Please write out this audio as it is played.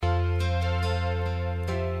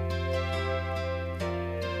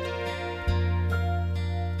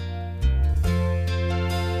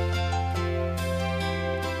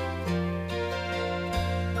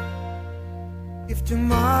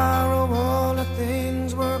tomorrow all the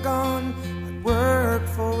things were gone I'd worked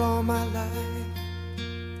for all my life,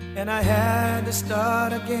 and I had to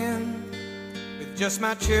start again with just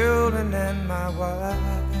my children and my wife.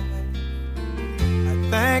 I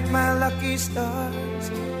thank my lucky stars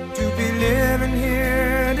to be living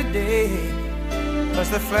here today, 'cause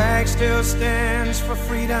the flag still stands for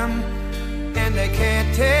freedom and they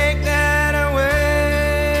can't take that away.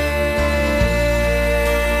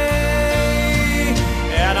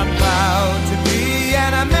 And I'm proud to be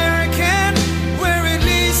an American, where at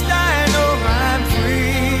least I know I'm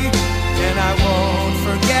free. And I won't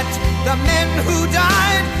forget the men who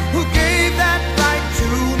died, who gave that right to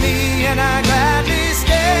me. And I gladly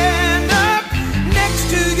stand up next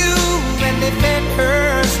to you and defend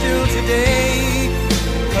her still today,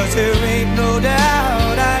 'cause there ain't no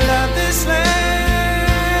doubt I love this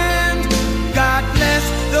land. God bless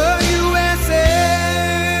the USA.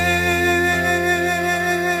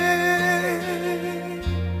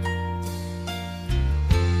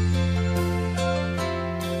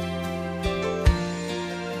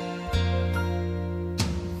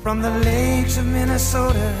 From the lakes of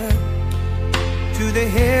Minnesota to the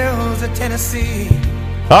hills of Tennessee.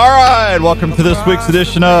 All right, welcome to this week's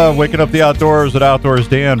edition of Waking Up the Outdoors with Outdoors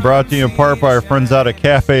Dan, brought to you in part by our friends out at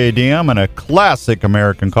Cafe Diem and a classic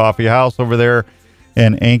American coffee house over there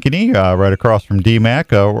in Ankeny, right across from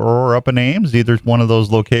DMAC or up in Ames. Either one of those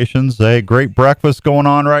locations. A great breakfast going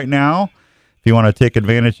on right now. If you want to take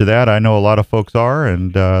advantage of that, I know a lot of folks are,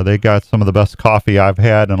 and they got some of the best coffee I've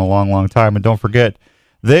had in a long, long time. And don't forget,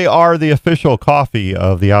 they are the official coffee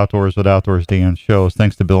of the Outdoors with Outdoors Dan shows.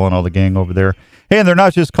 Thanks to Bill and all the gang over there. Hey, and they're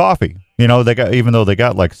not just coffee. You know, they got, even though they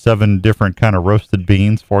got like 7 different kind of roasted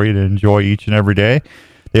beans for you to enjoy each and every day,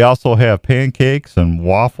 they also have pancakes and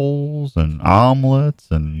waffles and omelets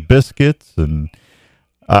and biscuits, and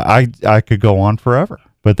I could go on forever.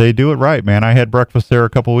 But they do it right, man. I had breakfast there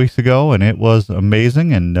a couple weeks ago, and it was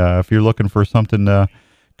amazing. And if you're looking for something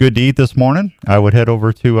good to eat this morning, I would head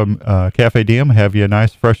over to Cafe Diem, have you a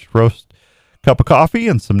nice fresh roast cup of coffee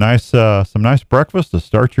and some nice breakfast to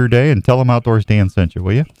start your day, and tell them Outdoors Dan sent you,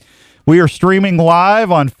 will you? We are streaming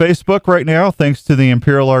live on Facebook right now, thanks to the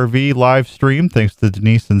Imperial RV live stream. Thanks to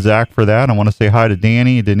Denise and Zach for that. I want to say hi to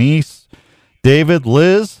Danny, Denise, David,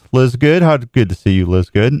 Liz Good. How good to see you,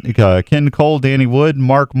 Liz Good. Ken Cole, Danny Wood,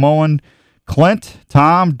 Mark Moen, Clint,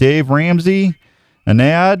 Tom, Dave Ramsey,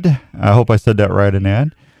 Anad. I hope I said that right,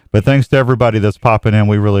 Anad. But thanks to everybody that's popping in.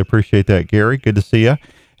 We really appreciate that, Gary. Good to see you.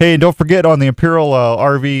 Hey, and don't forget, on the Imperial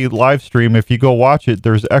RV live stream, if you go watch it,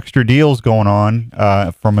 there's extra deals going on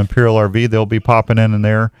from Imperial RV. They'll be popping in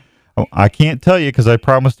there. I can't tell you, because I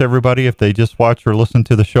promised everybody, if they just watch or listen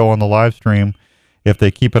to the show on the live stream, if they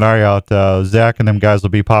keep an eye out, Zach and them guys will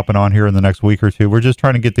be popping on here in the next week or two. We're just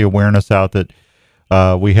trying to get the awareness out that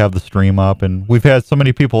we have the stream up, and we've had so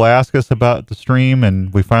many people ask us about the stream,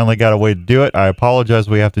 and we finally got a way to do it. I apologize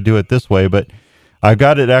we have to do it this way, but I've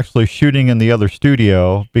got it actually shooting in the other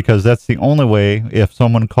studio, because that's the only way, if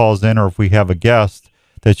someone calls in or if we have a guest,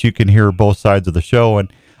 that you can hear both sides of the show.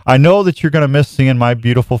 And I know that you're going to miss seeing my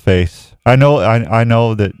beautiful face. I know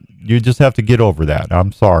that you just have to get over that.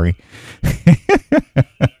 I'm sorry.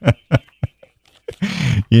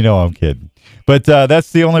 You know I'm kidding. But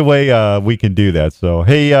that's the only way we can do that. So,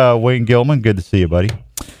 hey, Wayne Gilman, good to see you, buddy.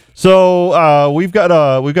 So we've got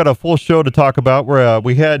a full show to talk about. Where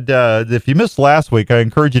we had, if you missed last week, I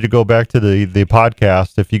encourage you to go back to the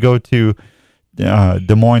podcast. If you go to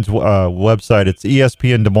Des Moines' website, it's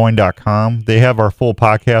espndesmoines.com. They have our full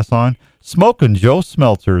podcast on. Smoking Joe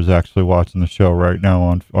Smeltzer is actually watching the show right now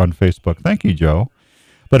on Facebook. Thank you, Joe.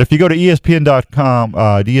 But if you go to espn.com,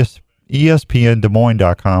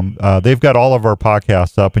 espndesmoines.com, they've got all of our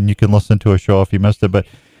podcasts up, and you can listen to a show if you missed it. But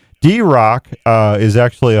D-Rock is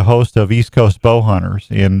actually a host of East Coast Bow Hunters,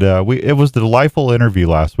 and it was a delightful interview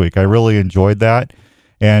last week. I really enjoyed that,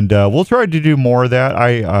 and we'll try to do more of that.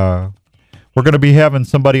 We're going to be having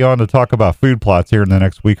somebody on to talk about food plots here in the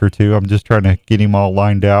next week or two. I'm just trying to get him all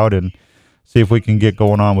lined out and see if we can get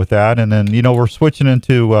going on with that. And then, we're switching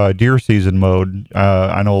into deer season mode.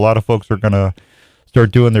 I know a lot of folks are going to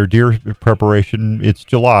start doing their deer preparation. It's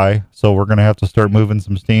July, so we're going to have to start moving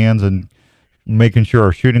some stands and making sure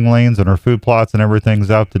our shooting lanes and our food plots and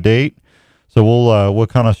everything's out to date. So we'll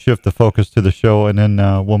kind of shift the focus to the show, and then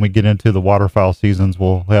when we get into the waterfowl seasons,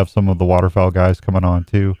 we'll have some of the waterfowl guys coming on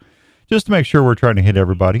too, just to make sure we're trying to hit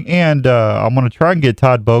everybody. And I'm going to try and get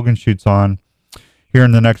Todd Bogenschutz on here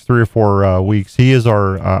in the next 3 or 4 weeks. He is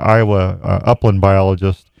our Iowa upland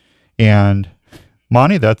biologist, and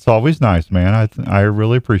Monty, that's always nice, man. I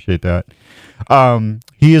really appreciate that.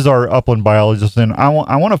 He is our upland biologist, and I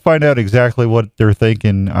want to find out exactly what they're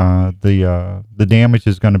thinking. The damage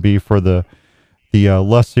is going to be for the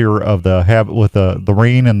lesser of the habit with the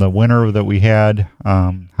rain and the winter that we had.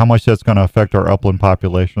 How much that's going to affect our upland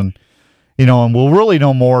population, and we'll really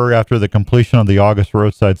know more after the completion of the August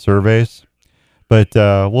roadside surveys. But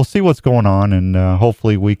we'll see what's going on, and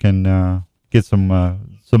hopefully we can get some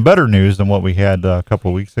better news than what we had a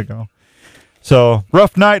couple of weeks ago. So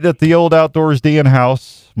rough night at the old Outdoors Dan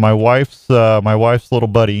house. My wife's little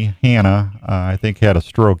buddy Hannah, I think, had a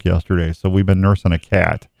stroke yesterday. So we've been nursing a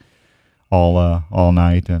cat all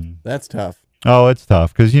night, and that's tough. Oh, it's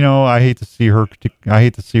tough because I hate to see her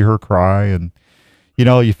cry, and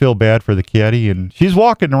you feel bad for the kitty, and she's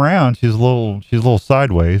walking around. She's a little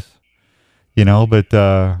sideways. But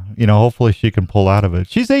hopefully she can pull out of it.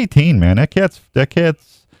 She's 18, man. That cat's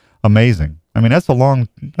amazing. I mean, that's a long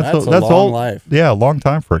life. Yeah, a long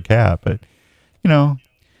time for a cat. But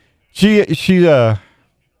she it's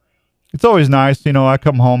always nice. I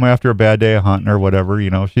come home after a bad day of hunting or whatever.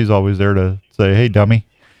 She's always there to say, "Hey, dummy,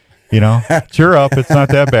 cheer up. It's not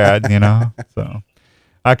that bad." So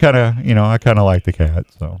I kind of like the cat.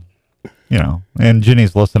 So and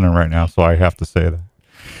Ginny's listening right now, so I have to say that.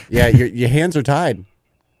 Yeah, your hands are tied.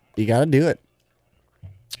 You got to do it.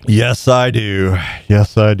 Yes, I do.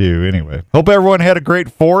 Anyway, hope everyone had a great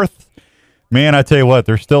 4th. Man, I tell you what,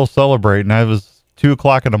 they're still celebrating. I was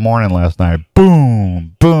 2:00 in the morning last night.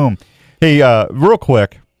 Boom, boom. Hey, real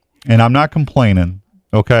quick, and I'm not complaining.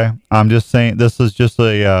 Okay, I'm just saying this is just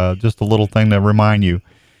a little thing to remind you.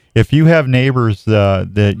 If you have neighbors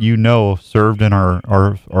that served in our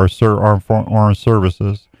armed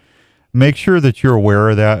services, make sure that you're aware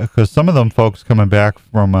of that, because some of them folks coming back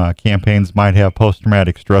from campaigns might have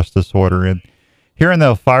post-traumatic stress disorder, and hearing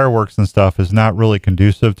the fireworks and stuff is not really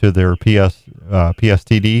conducive to their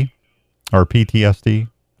PSTD or PTSD.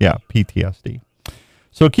 Yeah, PTSD.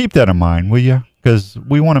 So keep that in mind, will you? Because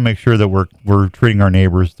we want to make sure that we're treating our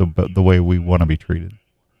neighbors the way we want to be treated.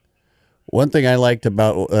 One thing I liked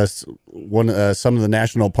about some of the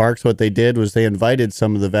national parks, what they did was they invited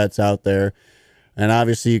some of the vets out there. And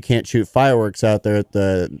obviously you can't shoot fireworks out there at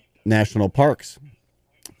the national parks.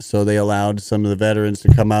 So they allowed some of the veterans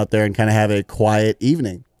to come out there and kind of have a quiet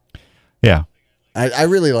evening. Yeah. I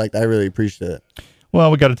really appreciate it.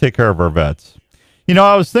 Well, we got to take care of our vets.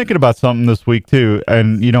 I was thinking about something this week too.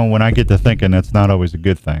 And, when I get to thinking, that's not always a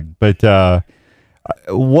good thing. But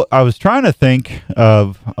what I was trying to think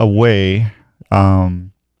of a way,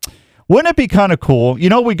 wouldn't it be kind of cool?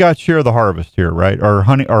 We got Share the Harvest here, right? Or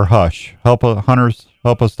Hush, hunters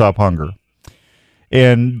help us stop hunger.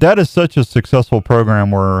 And that is such a successful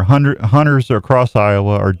program where hunters across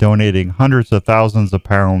Iowa are donating hundreds of thousands of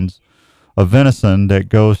pounds of venison that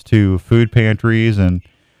goes to food pantries. And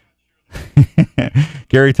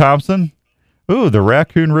Gary Thompson, ooh, the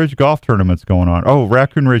Raccoon Ridge golf tournament's going on. Oh,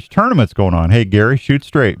 Raccoon Ridge tournament's going on. Hey, Gary, shoot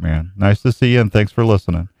straight, man. Nice to see you, and thanks for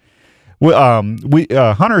listening.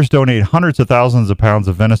 Hunters donate hundreds of thousands of pounds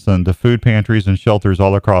of venison to food pantries and shelters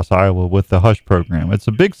all across Iowa with the Hush program. It's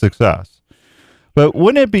a big success. But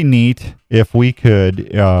wouldn't it be neat if we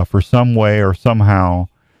could, for some way or somehow,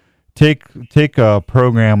 take a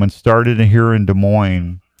program and start it here in Des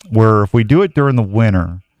Moines, where if we do it during the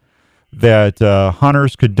winter, that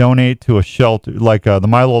hunters could donate to a shelter, like the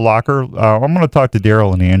Milo Locker. I'm going to talk to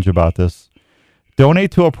Daryl and Ange about this.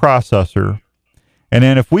 Donate to a processor. And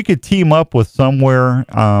then if we could team up with somewhere,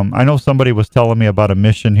 I know somebody was telling me about a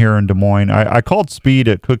mission here in Des Moines. I called Speed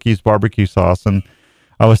at Cookies Barbecue Sauce, and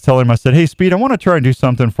I was telling him, I said, hey, Speed, I want to try and do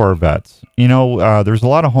something for our vets. There's a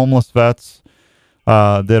lot of homeless vets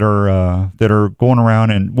that are going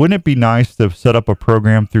around, and wouldn't it be nice to set up a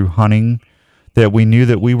program through hunting that we knew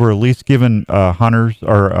that we were at least giving hunters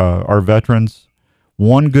or our veterans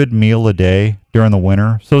one good meal a day during the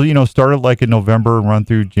winter. So, start it like in November and run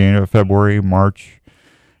through January, February, March.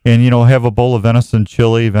 And, have a bowl of venison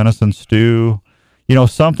chili, venison stew,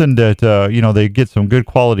 something that, they get some good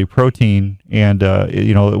quality protein. And,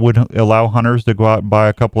 it would allow hunters to go out and buy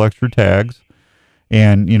a couple extra tags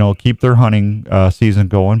and, keep their hunting season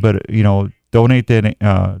going. But, donate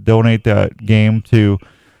that game to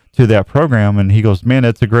that program. And he goes, man,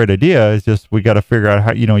 that's a great idea. It's just we got to figure out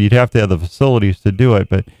how, you'd have to have the facilities to do it.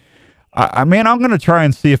 But I'm going to try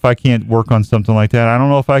and see if I can't work on something like that. I don't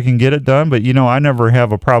know if I can get it done, but I never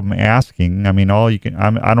have a problem asking. I mean, I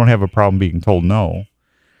don't have a problem being told no.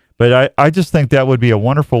 But I just think that would be a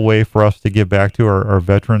wonderful way for us to give back to our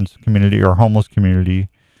veterans community, our homeless community,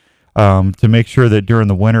 to make sure that during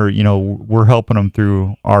the winter, we're helping them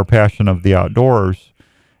through our passion of the outdoors.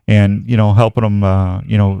 and helping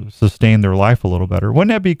them sustain their life a little better. Wouldn't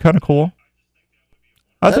that be kind of cool?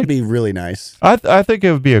 That'd be really nice. I think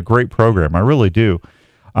it would be a great program. I really do.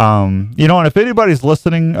 And if anybody's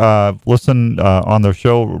listening, listen on the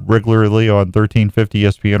show regularly on 1350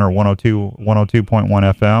 ESPN or 102.1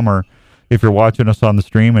 FM, or if you're watching us on the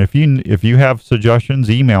stream. And if you have suggestions,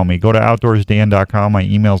 email me. Go to outdoorsdan.com. My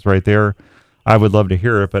email's right there. I would love to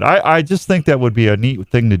hear it. But I just think that would be a neat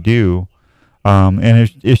thing to do. And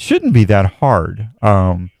it shouldn't be that hard.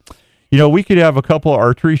 We could have a couple of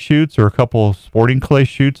archery shoots or a couple of sporting clay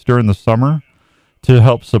shoots during the summer to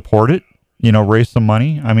help support it, raise some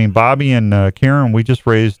money. I mean, Bobby and Karen, we just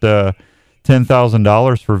raised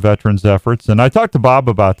 $10,000 for veterans efforts. And I talked to Bob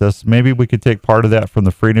about this. Maybe we could take part of that from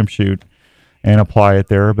the Freedom Shoot and apply it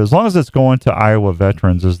there. But as long as it's going to Iowa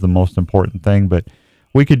veterans is the most important thing. But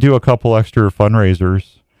we could do a couple extra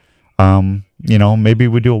fundraisers. Maybe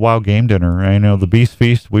we do a wild game dinner. I know the Beast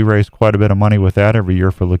Feast, we raise quite a bit of money with that every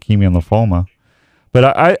year for leukemia and lymphoma.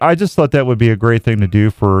 But I just thought that would be a great thing to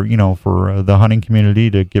do for the hunting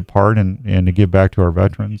community to get part and to give back to our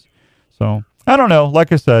veterans. So I don't know.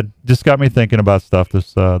 Like I said, just got me thinking about stuff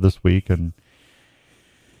this week. And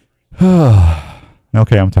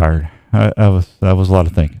okay, I'm tired. That was a lot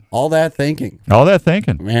of thinking. All that thinking.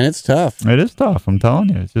 Man, it's tough. It is tough. I'm telling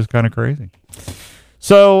you, it's just kind of crazy.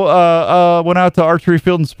 So went out to Archery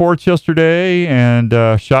Field and Sports yesterday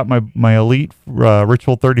and shot my Elite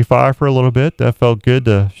Ritual 35 for a little bit. That felt good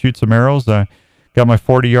to shoot some arrows. I got my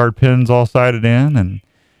 40-yard pins all sighted in and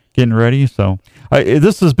getting ready. So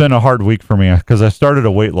this has been a hard week for me because I started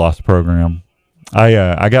a weight loss program.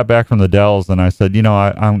 I got back from the Dells and I said,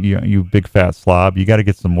 I'm you big fat slob, you got to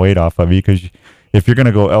get some weight off of you because if you're going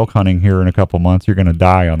to go elk hunting here in a couple months, you're going to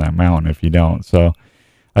die on that mountain if you don't. So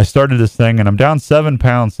I started this thing and I'm down 7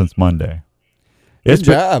 pounds since Monday.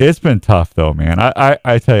 It's been tough though, man.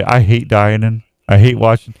 I tell you, I hate dieting. I hate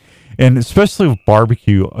watching, and especially with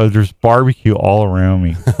barbecue. There's barbecue all around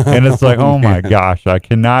me, and it's like, oh my gosh, I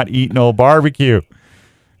cannot eat no barbecue.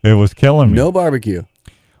 It was killing me. No barbecue.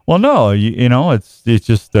 Well, no, it's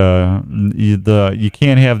just you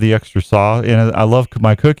can't have the extra sauce, and I love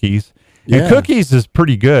my cookies. Yeah. And cookies is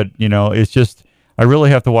pretty good. It's just I really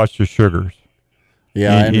have to watch the sugars.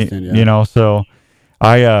 Yeah, I understand. Yeah. So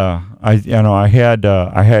I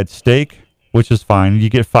had steak, which is fine. You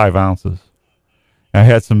get 5 ounces. I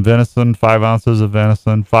had some venison, 5 ounces of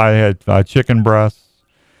venison. I had chicken breasts.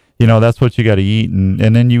 That's what you got to eat, and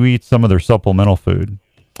then you eat some of their supplemental food.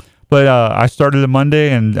 But I started it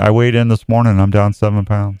Monday, and I weighed in this morning, and I'm down 7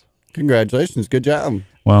 pounds. Congratulations. Good job.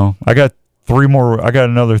 Well, I got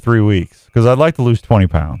another 3 weeks, because I'd like to lose 20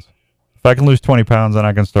 pounds. If I can lose 20 pounds, then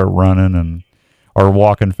I can start running or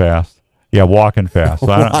walking fast. Yeah, walking fast.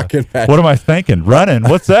 Walking fast. What am I thinking? Running?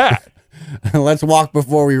 What's that? Let's walk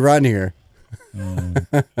before we run here.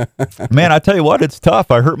 Man, I tell you what, it's tough.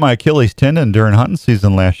 I hurt my Achilles tendon during hunting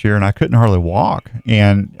season last year, and I couldn't hardly walk,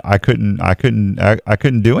 and I couldn't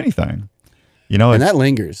do anything. And that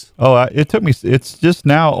lingers. Oh, it took me. It's just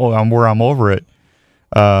now where I'm over it.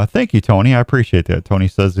 Thank you, Tony. I appreciate that. Tony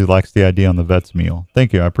says he likes the idea on the vet's meal.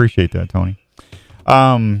 Thank you. I appreciate that, Tony.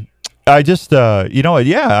 I just,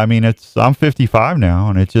 yeah. I mean, I'm 55 now,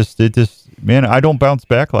 and it just, man, I don't bounce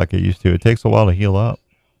back like I used to. It takes a while to heal up.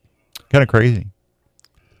 Kind of crazy.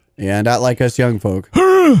 Yeah, not like us young folk.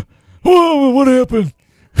 Whoa, what happened?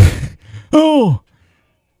 Oh,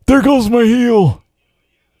 there goes my heel.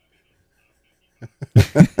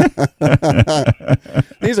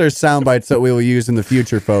 These are sound bites that we will use in the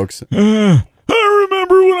future, folks. I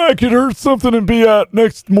remember when I could hurt something and be out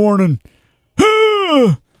next morning.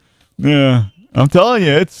 Yeah, I'm telling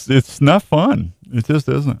you, it's not fun. It just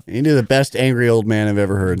isn't. You're the best angry old man I've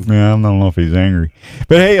ever heard. Yeah, I don't know if he's angry.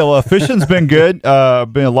 But hey, fishing's been good. A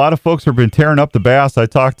lot of folks have been tearing up the bass. I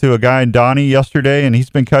talked to a guy in Donnie yesterday, and he's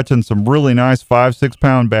been catching some really nice 5-6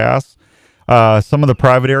 pound bass. Some of the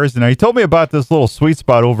private areas. And he told me about this little sweet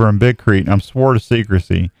spot over in Big Creek, and I'm swore to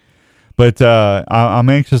secrecy. But I'm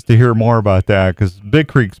anxious to hear more about that because Big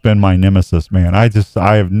Creek's been my nemesis, man. I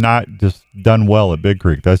have not just done well at Big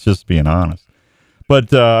Creek. That's just being honest.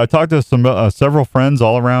 But I talked to several friends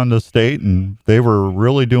all around the state, and they were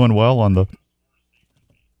really doing well on the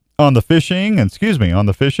fishing. And try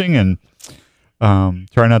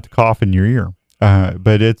not to cough in your ear.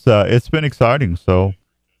 But it's been exciting. So,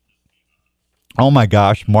 oh my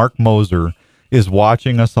gosh, Mark Moser is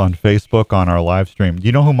watching us on Facebook on our live stream. Do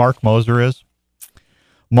you know who Mark Moser is?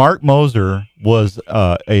 Mark Moser was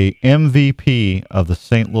a MVP of the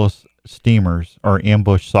St. Louis Steamers or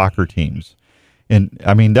ambush soccer teams. And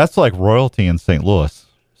I mean, that's like royalty in St. Louis.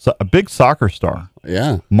 a big soccer star,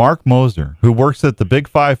 Yeah. Mark Moser, who works at the Big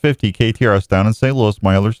 550 KTRS down in St. Louis,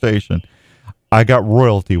 my other station. I got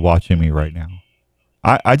royalty watching me right now.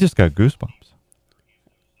 I just got goosebumps.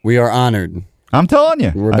 We are honored. I'm telling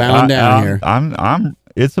you, We're bowing down here.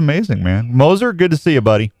 It's amazing, man. Moser, good to see you,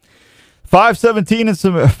 buddy. 7:15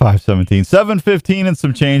 and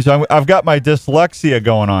some change. I've got my dyslexia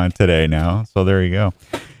going on today now, so there you go.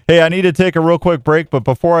 Hey, I need to take a real quick break, but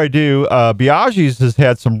before I do, Biaggi's has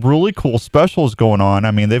had some really cool specials going on.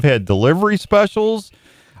 I mean, they've had delivery specials.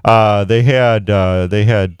 They had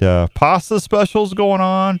pasta specials going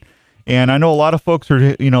on. And I know a lot of folks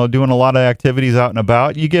are, doing a lot of activities out and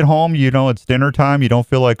about. You get home, it's dinner time. You don't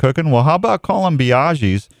feel like cooking. Well, how about calling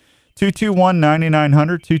Biaggi's?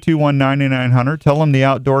 221-9900, 221-9900. Tell them the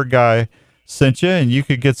outdoor guy sent you, and you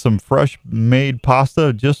could get some fresh made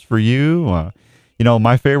pasta just for you.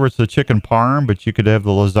 My favorite's the chicken parm, but you could have the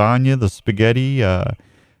lasagna, the spaghetti.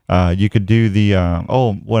 You could do the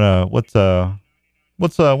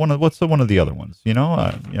what's one of the other ones?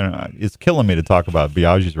 It's killing me to talk about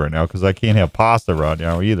Biaggi's right now because I can't have pasta right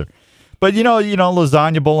now either. But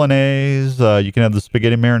lasagna bolognese. You can have the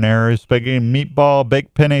spaghetti marinara, spaghetti meatball,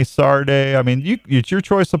 baked penne sarde. I mean, it's your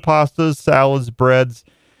choice of pastas, salads, breads,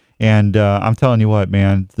 and I'm telling you what,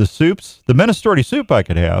 man, the soups, the minestrone soup I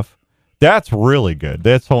could have. That's really good.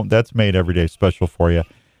 That's made every day special for you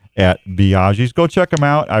at Biaggi's. Go check them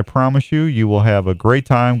out. I promise you will have a great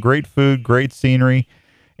time, great food, great scenery,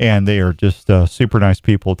 and they are just super nice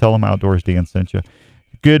people. Tell them Outdoors Dan sent you.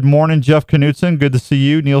 Good morning, Jeff Knutson. Good to see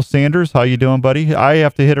you. Neil Sanders, how you doing, buddy? I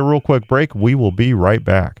have to hit a real quick break. We will be right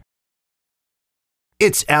back.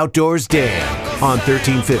 It's Outdoors Dan on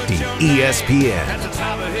 1350 ESPN. At the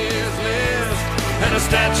top of his list, and a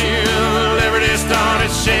statue of Liberty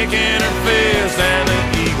started shaking her fist, and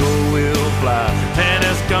the eagle will fly, and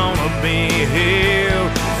it's gonna be here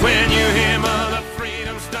when you hear Mother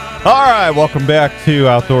Freedom start. All right, welcome back to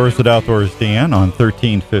Outdoors at Outdoors Dan on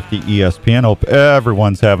 1350 ESPN. Hope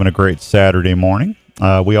everyone's having a great Saturday morning.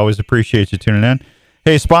 We always appreciate you tuning in.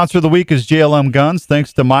 Hey, sponsor of the week is JLM Guns.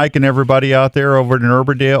 Thanks to Mike and everybody out there over in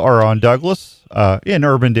Urbandale or on Douglas, in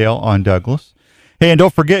Urbandale on Douglas. Hey, and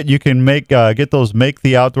don't forget, you can get those Make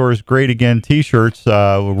the Outdoors Great Again t-shirts.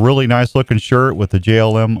 Really nice looking shirt with the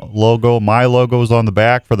JLM logo. My logo's on the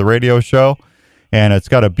back for the radio show. And it's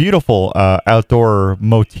got a beautiful outdoor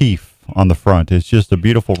motif on the front. It's just a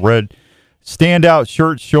beautiful red standout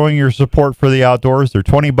shirt showing your support for the outdoors. They're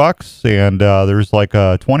 $20, and there's like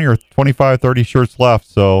 20 or 25, 30 shirts left.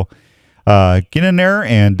 So get in there,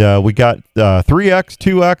 and we got 3X,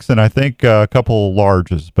 2X, and I think a couple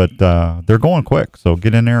larges, but they're going quick. So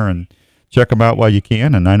get in there and check them out while you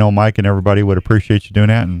can. And I know Mike and everybody would appreciate you doing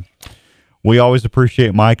that, and we always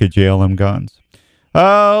appreciate Mike at JLM Guns.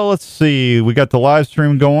 Let's see. We got the live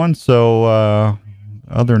stream going. So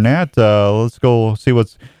other than that, let's go see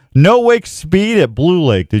what's no wake speed at Blue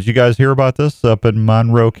Lake. Did you guys hear about this up in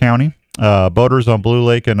Monroe County? Boaters on Blue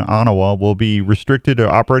Lake and Ottawa will be restricted to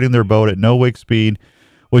operating their boat at no wake speed,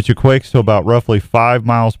 which equates to about roughly 5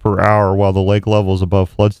 miles per hour while the lake level is above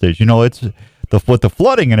flood stage. It's with the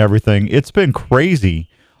flooding and everything, it's been crazy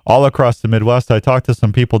all across the Midwest. I talked to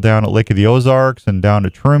some people down at Lake of the Ozarks and down to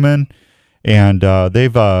Truman, and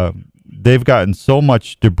they've gotten so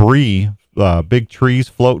much debris, big trees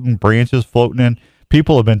floating, branches floating in.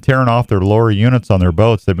 People have been tearing off their lower units on their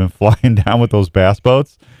boats. They've been flying down with those bass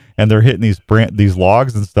boats, and they're hitting these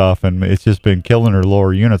logs and stuff, and it's just been killing their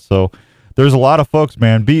lower units. So there's a lot of folks,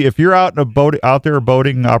 man. Out there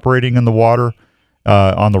boating, operating in the water,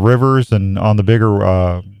 on the rivers and on the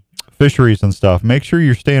bigger fisheries and stuff. Make sure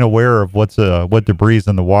you're staying aware of what debris is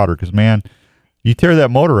in the water, because man, you tear that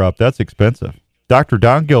motor up, that's expensive. Dr.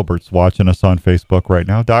 Don Gilbert's watching us on Facebook right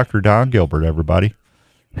now. Dr. Don Gilbert, everybody.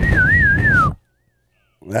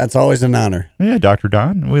 That's always an honor. Yeah, Dr.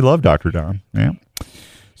 Don. We love Dr. Don. Yeah.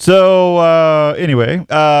 So anyway,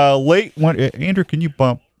 late winter. Andrew, can you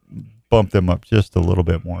bump them up just a little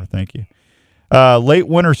bit more? Thank you. Late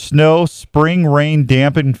winter snow, spring rain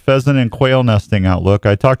dampened pheasant and quail nesting outlook.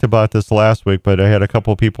 I talked about this last week, but I had a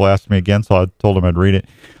couple of people ask me again, so I told them I'd read it.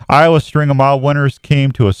 Iowa's string of mild winters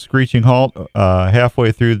came to a screeching halt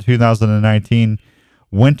halfway through the 2019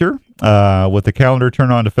 winter, with the calendar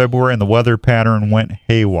turned on to February, and the weather pattern went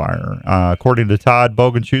haywire. According to Todd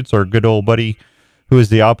Bogenschutz, our good old buddy, who is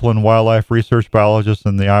the upland wildlife research biologist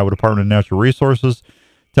in the Iowa Department of Natural Resources,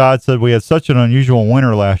 Todd said, we had such an unusual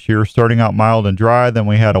winter last year, starting out mild and dry. Then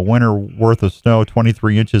we had a winter worth of snow,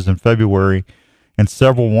 23 inches in February, and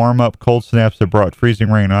several warm-up cold snaps that brought freezing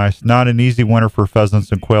rain and ice. Not an easy winter for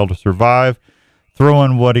pheasants and quail to survive throw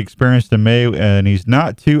in what he experienced in May, and he's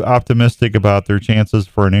not too optimistic about their chances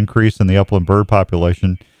for an increase in the upland bird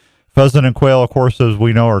population. Pheasant and quail, of course, as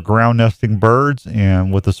we know, are ground nesting birds,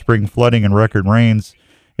 and with the spring flooding and record rains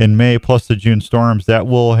in May, plus the June storms, that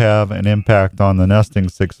will have an impact on the nesting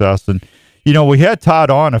success. And, we had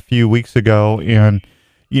Todd on a few weeks ago, and,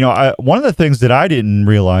 one of the things that I didn't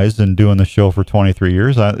realize in doing the show for 23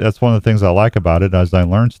 years, that's one of the things I like about it as I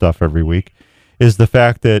learn stuff every week, is the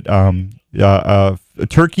fact that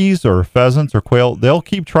turkeys or pheasants or quail, they'll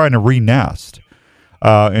keep trying to re-nest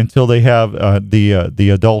until they have the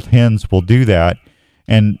adult hens will do that,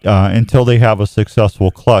 and until they have a successful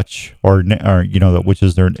clutch or which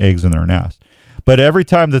is their eggs in their nest. But every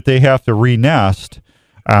time that they have to re-nest,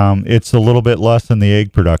 it's a little bit less in the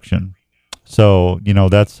egg production. So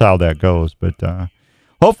that's how that goes. But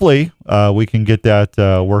hopefully we can get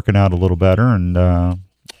that working out a little better, and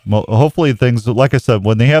hopefully things, like I said,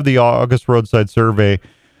 when they have the August roadside survey,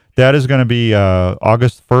 that is going to be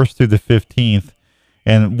August 1st through the 15th.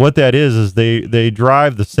 And what that is they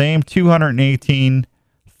drive the same 218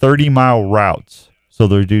 30-mile routes. So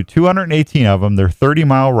they do 218 of them. They're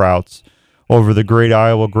 30-mile routes over the Great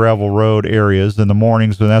Iowa Gravel Road areas in the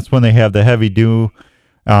mornings, and that's when they have the heavy dew.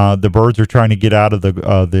 The birds are trying to get out of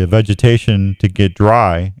the vegetation to get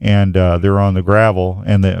dry, and they're on the gravel,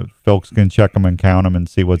 and the folks can check them and count them and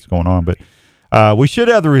see what's going on. But we should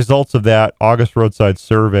have the results of that August roadside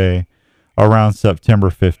survey around September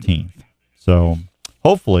 15th. So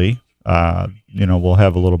hopefully, we'll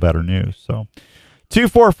have a little better news. So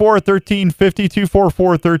 244-1350,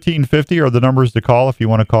 244-1350 are the numbers to call if you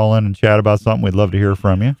want to call in and chat about something. We'd love to hear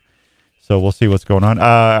from you. So we'll see what's going on.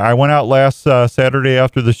 I went out last Saturday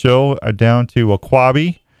after the show down to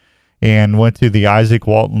Aquabi and went to the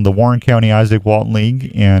Warren County Isaac Walton League,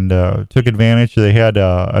 and took advantage. They had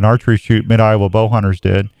an archery shoot, Mid-Iowa Bow Hunters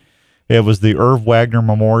did. It was the Irv Wagner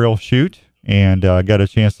Memorial Shoot, and got a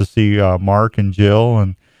chance to see Mark and Jill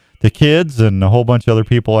and the kids and a whole bunch of other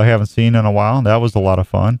people I haven't seen in a while. That was a lot of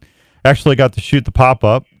fun. Actually got to shoot the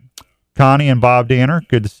pop-up. Connie and Bob Danner,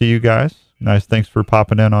 good to see you guys. Nice, thanks for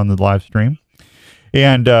popping in on the live stream.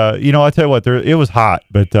 And, I tell you what, it was hot,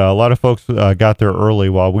 but a lot of folks got there early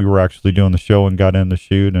while we were actually doing the show and got in the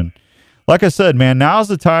shoot. And like I said, man, now's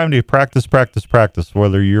the time to practice,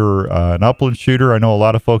 whether you're an upland shooter. I know a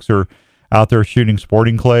lot of folks are out there shooting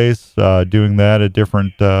sporting clays, doing that at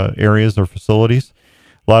different areas or facilities.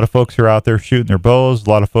 A lot of folks are out there shooting their bows. A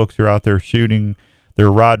lot of folks are out there shooting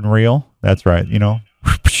their rod and reel. That's right,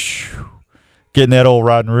 getting that old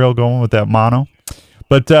rod and reel going with that mono.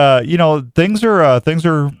 But things are.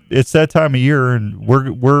 It's that time of year, and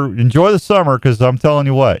we're enjoy the summer, because I'm telling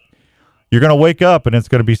you what, you're gonna wake up and it's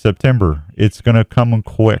gonna be September. It's gonna come in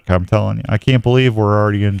quick. I'm telling you. I can't believe we're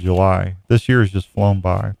already in July. This year has just flown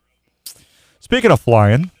by. Speaking of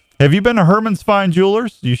flying, have you been to Herman's Fine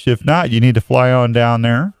Jewelers? If not, you need to fly on down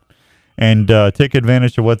there and take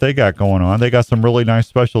advantage of what they got going on. They got some really nice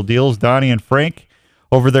special deals. Donnie and Frank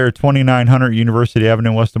over there at 2900 University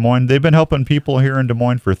Avenue, West Des Moines. They've been helping people here in Des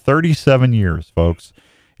Moines for 37 years, folks.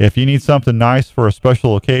 If you need something nice for a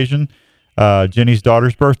special occasion, Jenny's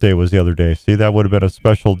daughter's birthday was the other day. See, that would have been a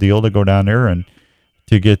special deal to go down there and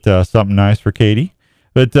to get something nice for Katie.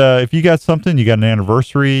 But if you got something, you got an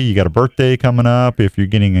anniversary, you got a birthday coming up, if you're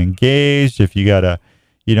getting engaged, if you got a,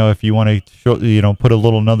 if you want to show, put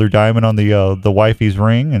another diamond on the wifey's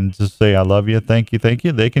ring and just say, I love you, thank you,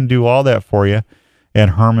 they can do all that for you.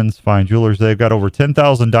 And Herman's Fine Jewelers, they've got over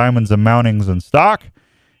 10,000 diamonds and mountings in stock.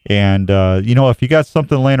 And, if you got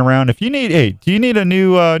something laying around, if you need, do you need a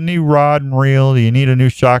new rod and reel? Do you need a new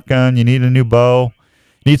shotgun? You need a new bow?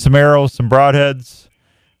 You need some arrows, some broadheads?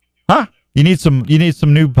 Huh? You need some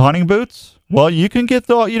new hunting boots? Well, you can get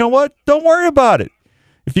you know what? Don't worry about it.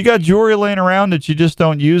 If you got jewelry laying around that you just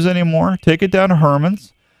don't use anymore, take it down to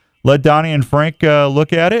Herman's. Let Donnie and Frank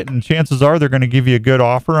look at it, and chances are they're going to give you a good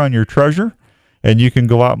offer on your treasure. And you can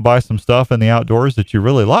go out and buy some stuff in the outdoors that you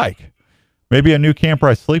really like. Maybe a new Camp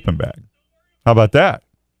Rice sleeping bag. How about that?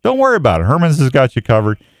 Don't worry about it. Herman's has got you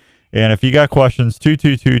covered. And if you got questions,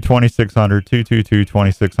 222-2600,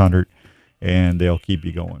 222-2600, and they'll keep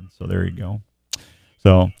you going. So there you go.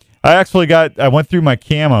 So I went through my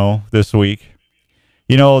camo this week.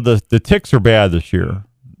 The ticks are bad this year.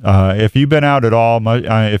 If you've been out at all,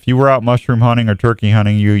 if you were out mushroom hunting or turkey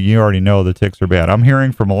hunting, you already know the ticks are bad. I'm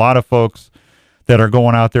hearing from a lot of folks that are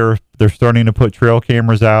going out there. They're starting to put trail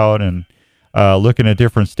cameras out and looking at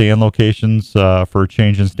different stand locations for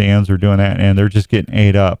changing stands or doing that, and they're just getting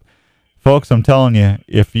ate up. Folks, I'm telling you,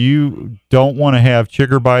 if you don't want to have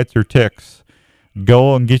chigger bites or ticks,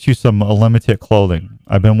 go and get you some limited clothing.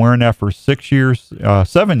 I've been wearing that for 6 years,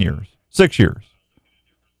 7 years, 6 years.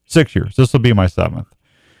 6 years. This will be my 7th.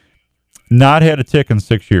 Not had a tick in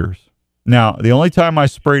 6 years. Now, the only time I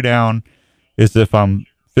spray down is if I'm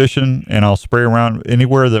fishing, and I'll spray around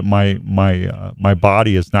anywhere that my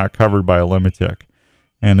body is not covered by a limit tick.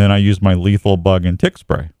 And then I use my lethal bug and tick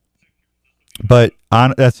spray. But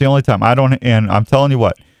that's the only time. And I'm telling you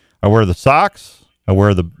what, I wear the socks, I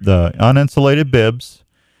wear the uninsulated bibs,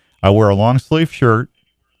 I wear a long sleeve shirt,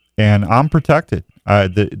 and I'm protected.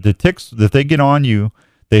 The ticks, if they get on you,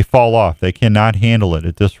 they fall off. They cannot handle it.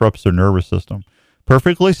 It disrupts their nervous system.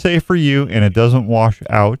 Perfectly safe for you, and it doesn't wash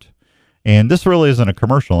out. And this really isn't a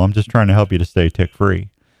commercial. I'm just trying to help you to stay tick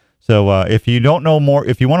free. So if you don't know more,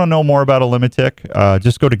 if you want to know more about a limit tick,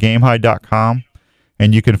 just go to gamehide.com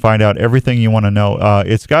and you can find out everything you want to know.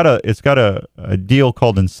 It's got a deal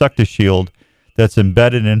called InsectiShield that's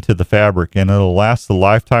embedded into the fabric, and it'll last the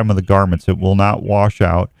lifetime of the garments. It will not wash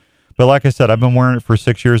out. But like I said, I've been wearing it for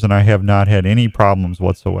 6 years and I have not had any problems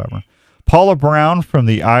whatsoever. Paula Brown from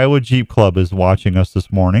the Iowa Jeep Club is watching us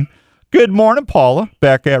this morning. Good morning, Paula.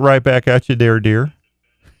 Right back at you there, dear.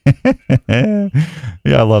 Yeah,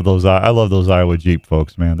 I love those Iowa Jeep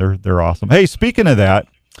folks, man. They're awesome. Hey, speaking of that,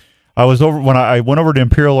 I went over to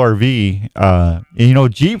Imperial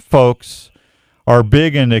RV. Jeep folks are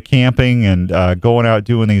big into camping and going out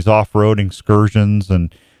doing these off-road excursions,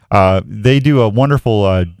 and they do a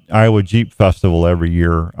wonderful Iowa Jeep Festival every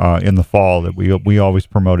year in the fall that we always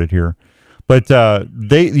promote it here. But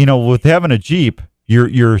they, with having a Jeep,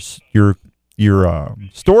 your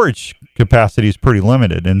storage capacity is pretty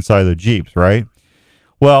limited inside the Jeeps, right?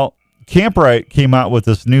 Well, Camprite came out with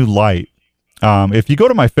this new light. If you go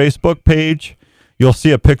to my Facebook page, you'll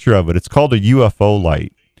see a picture of it. It's called a UFO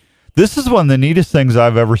light. This is one of the neatest things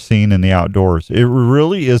I've ever seen in the outdoors. It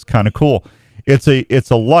really is kind of cool. It's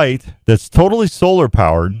a light that's totally solar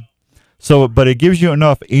powered. But it gives you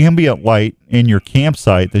enough ambient light in your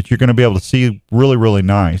campsite that you're going to be able to see really, really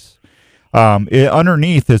nice.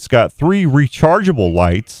 Underneath, it's got 3 rechargeable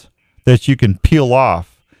lights that you can peel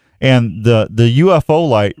off, and the UFO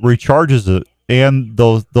light recharges it and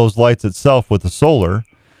those lights itself with the solar.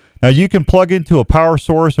 Now, you can plug into a power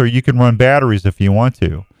source or you can run batteries if you want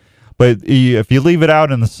to, but if you leave it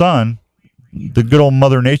out in the sun, the good old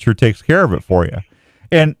Mother Nature takes care of it for you.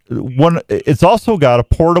 And it's also got a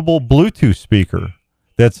portable Bluetooth speaker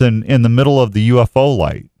that's in the middle of the UFO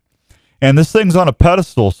light. And this thing's on a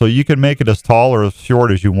pedestal, so you can make it as tall or as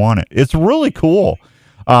short as you want it. It's really cool.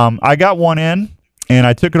 I got one in, and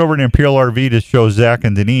I took it over to Imperial RV to show Zach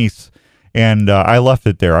and Denise, and I left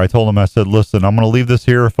it there. I told them, I said, listen, I'm going to leave this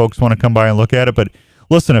here if folks want to come by and look at it. But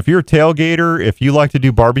listen, if you're a tailgater, if you like to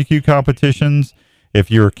do barbecue competitions, if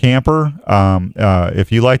you're a camper,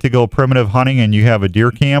 if you like to go primitive hunting and you have a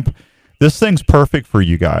deer camp, this thing's perfect for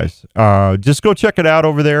you guys. Just go check it out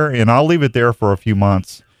over there, and I'll leave it there for a few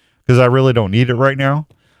months because I really don't need it right now.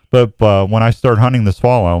 But when I start hunting this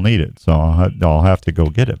fall, I'll need it. So I'll have to go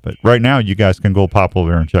get it. But right now, you guys can go pop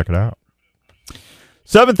over there and check it out.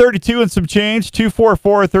 732 and some change,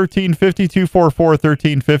 244-1350,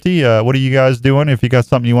 244-1350. What are you guys doing? If you got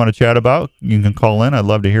something you want to chat about, you can call in. I'd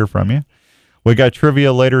love to hear from you. We got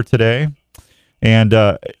trivia later today. And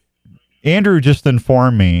Andrew just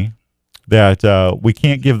informed me that we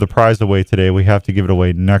can't give the prize away today. We have to give it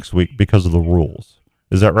away next week because of the rules.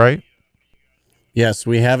 Is that right? Yes,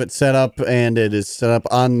 we have it set up, and it is set up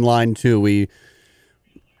online too. We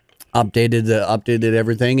updated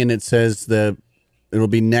everything, and it says it'll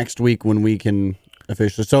be next week when we can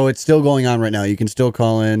officially. So it's still going on right now. You can still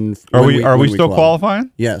call in. Are we still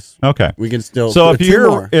qualifying? Yes. Okay. We can still. So if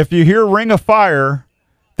you hear Ring of Fire,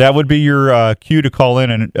 that would be your cue to call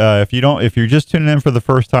in. And if you're just tuning in for the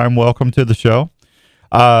first time, welcome to the show.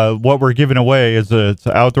 What we're giving away is it's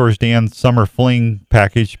an Outdoors Dan Summer Fling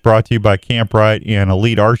package brought to you by Camprite and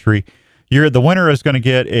Elite Archery. The winner is going to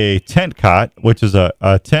get a tent cot, which is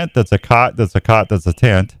a tent that's a cot that's a cot that's a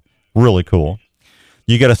tent. Really cool.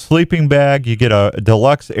 You get a sleeping bag. You get a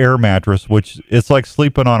deluxe air mattress, which it's like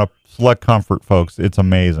sleeping on a Select Comfort, folks. It's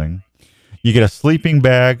amazing. You get a sleeping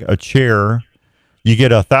bag, a chair. You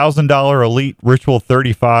get a $1,000 Elite Ritual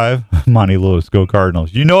 35. Monty Lewis, go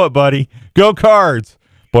Cardinals. You know it, buddy. Go Cards.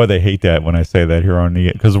 Boy, they hate that when I say that here on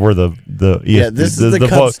the, because we're the this is the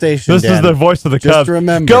Cubs station. This is the voice of the Cubs. Just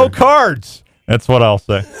remember, go Cards. That's what I'll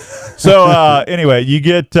say. So anyway, you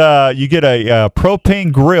get a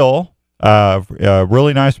propane grill,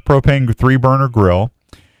 really nice propane 3-burner grill.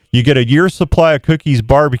 You get a year's supply of Cookies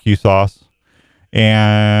barbecue sauce,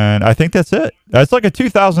 and I think that's it. That's like a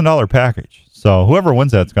 $2,000 package. So whoever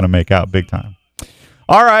wins that's going to make out big time.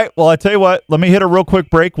 All right. Well, I tell you what, let me hit a real quick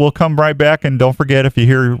break. We'll come right back. And don't forget, if you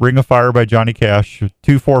hear Ring of Fire by Johnny Cash,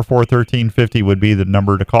 244-1350 would be the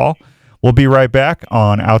number to call. We'll be right back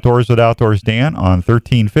on Outdoors with Outdoors Dan on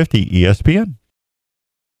 1350 ESPN.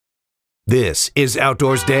 This is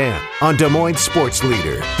Outdoors Dan on Des Moines Sports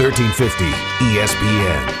Leader, 1350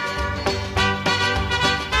 ESPN.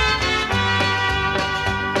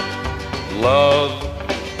 Love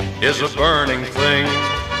is a burning thing,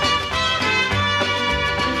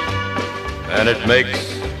 and it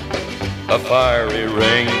makes a fiery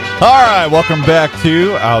ring. All right, welcome back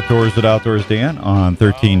to Outdoors with Outdoors Dan on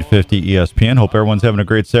 1350 ESPN. Hope everyone's having a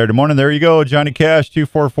great Saturday morning. There you go, Johnny Cash,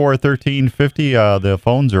 244-1350. The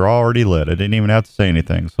phones are already lit. I didn't even have to say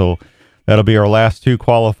anything. So that'll be our last two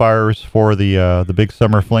qualifiers for the big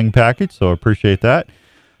summer fling package. So appreciate that.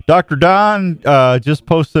 Dr. Don just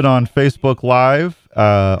posted on Facebook Live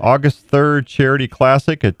August 3rd Charity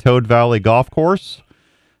Classic at Toad Valley Golf Course.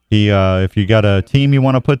 If you got a team you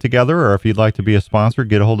want to put together, or if you'd like to be a sponsor,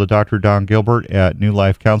 get a hold of Dr. Don Gilbert at New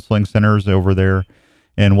Life Counseling Centers over there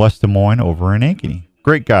in West Des Moines, over in Ankeny.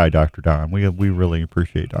 Great guy, Dr. Don. We really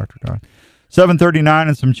appreciate Dr. Don. 7:39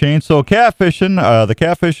 and some change. So catfishing, the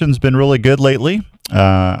catfishing's been really good lately.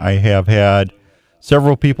 I have had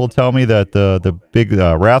several people tell me that the big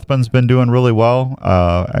Rathbun's been doing really well.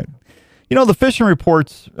 The fishing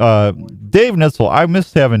reports, Dave Nitzel, I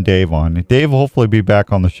missed having Dave on. Dave will hopefully be back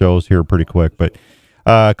on the shows here pretty quick. But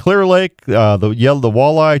Clear Lake, the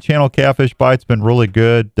walleye channel catfish bite's been really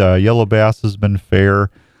good. Yellow bass has been fair.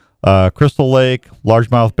 Crystal Lake,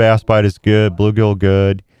 largemouth bass bite is good. Bluegill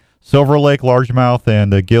good. Silver Lake, largemouth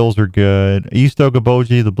and the gills are good. East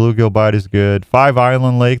Okoboji, the bluegill bite is good. Five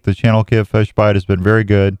Island Lake, the channel catfish bite has been very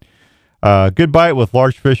good. Good bite with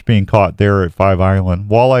large fish being caught there at Five Island.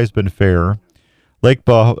 Walleye's been fair. Lake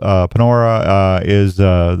Panora is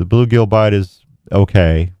the bluegill bite is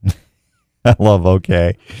okay. I love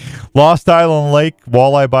okay. Lost Island Lake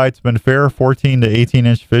walleye bite's been fair. 14 to 18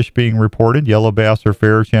 inch fish being reported. Yellow bass are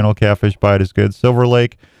fair. Channel catfish bite is good. Silver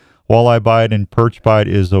Lake walleye bite and perch bite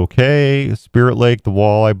is okay. Spirit Lake the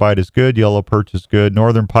walleye bite is good. Yellow perch is good.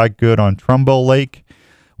 Northern pike good on Trumbull Lake.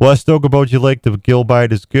 West Okoboji Lake, the gill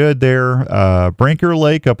bite is good there. Brinker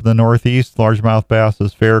Lake up in the northeast, largemouth bass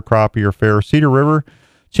is fair, crappie are fair. Cedar River,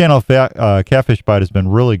 channel catfish bite has been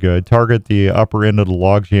really good. Target the upper end of the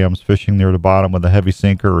log jams, fishing near the bottom with a heavy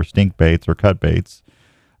sinker or stink baits or cut baits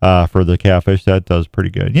for the catfish. That does pretty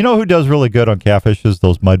good. You know who does really good on catfish is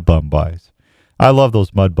those mud bum guys. I love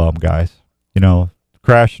those mud bum guys.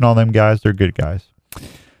 Crashing on them guys, they're good guys.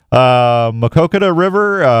 Macokota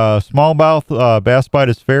River, smallmouth bass bite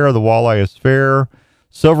is fair. The walleye is fair.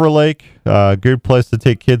 Silver Lake, good place to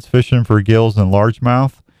take kids fishing for gills and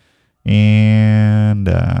largemouth. And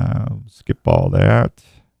skip all that.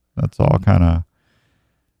 That's all kind of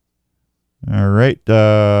all right.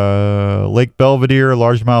 Lake Belvedere,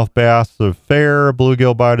 largemouth bass are fair.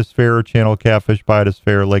 Bluegill bite is fair. Channel catfish bite is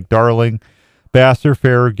fair. Lake Darling, bass are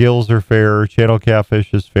fair. Gills are fair. Channel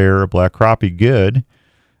catfish is fair. Black crappie good.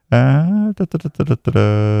 Cedar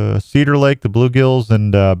Lake, the bluegills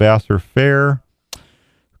and bass are fair.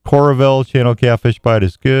 Coraville, channel catfish bite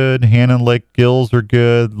is good. Hannon Lake gills are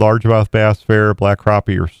good. Largemouth bass fair. Black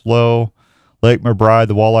crappie are slow. Lake McBride,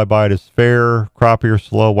 the walleye bite is fair. Crappie are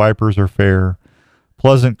slow. Wipers are fair.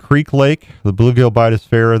 Pleasant Creek Lake, the bluegill bite is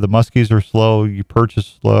fair. The muskies are slow. You perch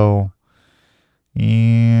is slow.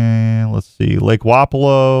 And let's see. Lake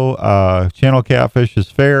Wapello, channel catfish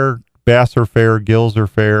is fair. Bass are fair. Gills are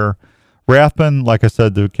fair. Rathbun, like I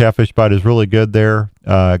said, the catfish bite is really good there.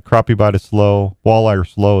 Crappie bite is slow. Walleye are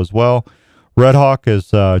slow as well. Red Hawk is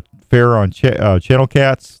fair on channel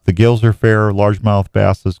cats. The gills are fair. Largemouth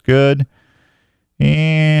bass is good.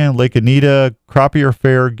 And Lake Anita, crappie are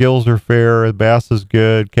fair. Gills are fair. Bass is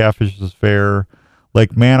good. Catfish is fair.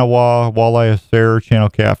 Lake Manawa, walleye is fair. Channel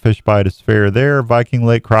catfish bite is fair there. Viking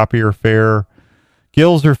Lake, crappie are fair.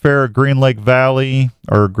 Gills are fair at Green Lake Valley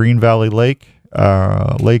or Green Valley Lake.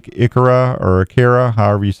 Lake Ikara or Ikara,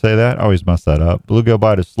 however you say that. I always mess that up. Bluegill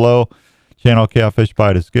bite is slow. Channel catfish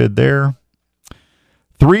bite is good there.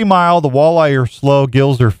 3 Mile, the walleye are slow.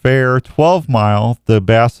 Gills are fair. 12 Mile, the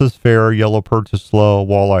bass is fair. Yellow perch is slow.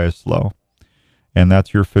 Walleye is slow. And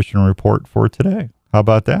that's your fishing report for today. How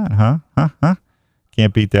about that, huh?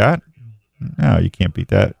 Can't beat that? No, you can't beat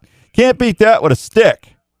that. Can't beat that with a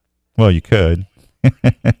stick. Well, you could.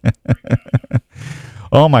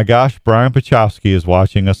 Oh my gosh, Brian Pachowski is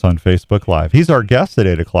watching us on Facebook Live. He's our guest at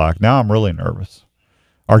 8 o'clock. Now I'm really nervous.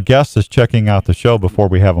 Our guest is checking out the show before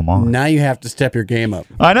we have him on. Now you have to step your game up.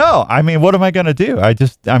 I know. I mean, what am I going to do?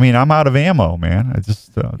 I'm out of ammo, man. You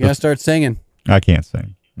gotta start singing. I can't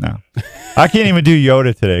sing. No. I can't even do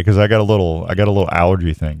Yoda today because I got a little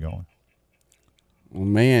allergy thing going. Oh,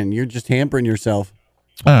 man, you're just hampering yourself.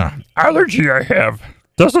 Allergy I have.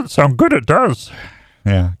 Doesn't sound good, it does.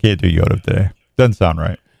 Yeah, can't do Yoda today. Doesn't sound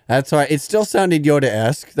right. That's why it still sounded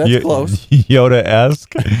Yoda-esque. That's close.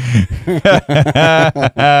 Yoda-esque.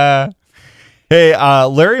 Hey,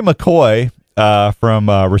 Larry McCoy from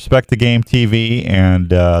Respect the Game TV and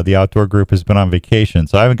the Outdoor Group has been on vacation,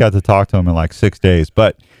 so I haven't got to talk to him in like 6 days.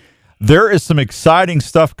 But there is some exciting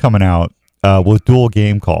stuff coming out with dual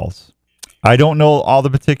game calls. I don't know all the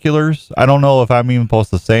particulars. I don't know if I'm even supposed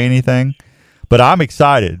to say anything, but I'm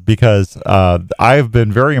excited because I've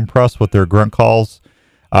been very impressed with their grunt calls,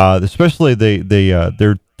 especially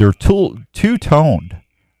they're two-toned,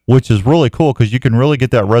 which is really cool because you can really get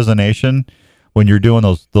that resonation when you're doing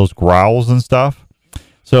those growls and stuff.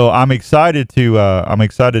 So I'm excited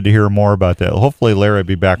to hear more about that. Hopefully Larry will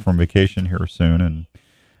be back from vacation here soon and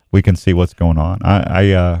we can see what's going on.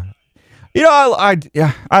 I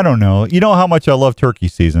don't know. You know how much I love turkey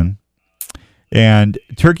season. And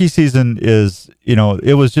turkey season is,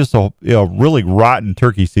 it was just a really rotten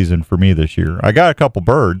turkey season for me this year. I got a couple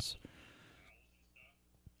birds.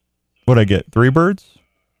 What'd I get? 3 birds?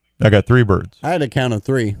 I got 3 birds. I had a count of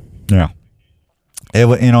 3. Yeah.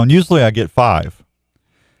 And usually I get 5.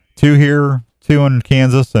 2 here, 2 in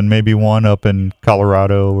Kansas, and maybe 1 up in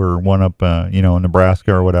Colorado or 1 up, in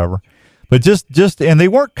Nebraska or whatever. But and they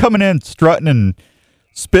weren't coming in strutting and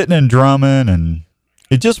spitting and drumming, and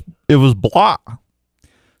it was blah.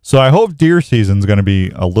 So I hope deer season's going to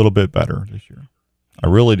be a little bit better this year. I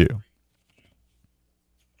really do.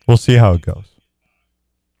 We'll see how it goes.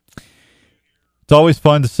 It's always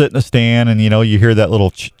fun to sit in a stand and, you hear that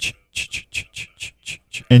little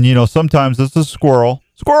and, sometimes it's a squirrel.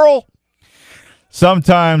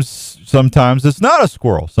 Sometimes it's not a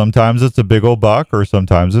squirrel. Sometimes it's a big old buck or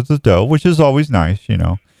sometimes it's a doe, which is always nice,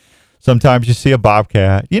 Sometimes you see a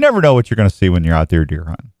bobcat. You never know what you're going to see when you're out there deer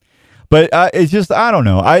hunting. But it's just, I don't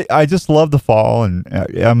know. I just love the fall, and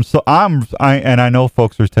I know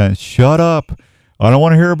folks are saying, shut up. I don't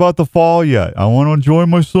want to hear about the fall yet. I want to enjoy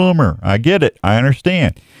my summer. I get it. I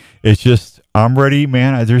understand. It's just, I'm ready,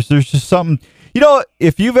 man. There's just something,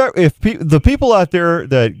 if the people out there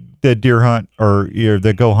that deer hunt or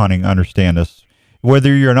that go hunting understand this,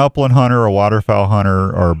 whether you're an upland hunter, a waterfowl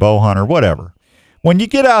hunter, or a bow hunter, whatever. When you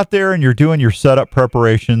get out there and you're doing your setup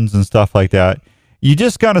preparations and stuff like that, you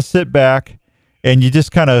just kind of sit back and you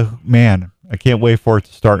just kind of, man, I can't wait for it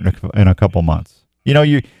to start in a couple months.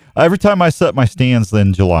 Every time I set my stands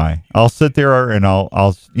in July, I'll sit there and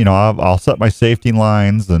I'll set my safety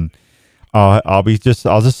lines and I'll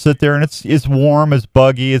just sit there and it's warm, it's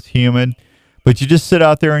buggy, it's humid, but you just sit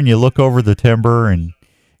out there and you look over the timber and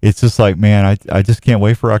it's just like, man, I just can't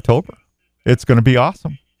wait for October. It's going to be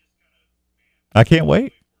awesome. I can't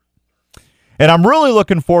wait. And I'm really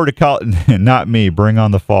looking forward to not me, bring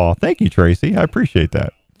on the fall. Thank you, Tracy. I appreciate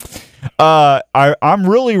that. I'm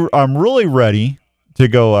really ready to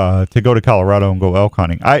go to Colorado and go elk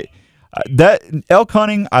hunting. That elk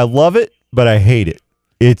hunting, I love it, but I hate it.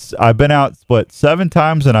 I've been out 7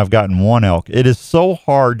 times and I've gotten 1 elk. It is so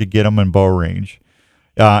hard to get them in bow range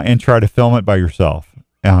and try to film it by yourself.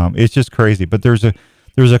 It's just crazy. But there's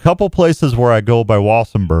a couple places where I go by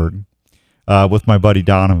Walsenburg with my buddy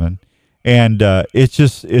Donovan, and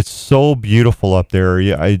it's so beautiful up there.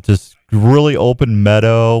 I just really open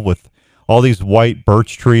meadow with all these white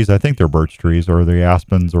birch trees. I think they're birch trees or they're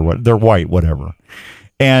aspens or what. They're white, whatever.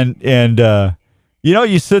 And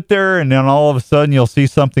you sit there and then all of a sudden you'll see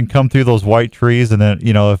something come through those white trees, and then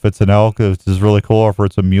if it's an elk, it's just really cool, or if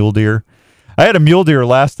it's a mule deer. I had a mule deer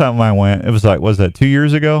last time I went. It was like, was that 2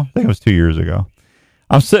 years ago? I think it was 2 years ago.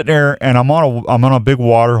 I'm sitting there and I'm on a big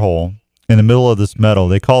water hole in the middle of this meadow.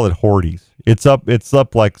 They call it Horties. It's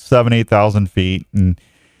up like 8,000 feet, and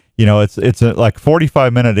it's a like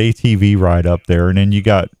 45-minute ATV ride up there, and then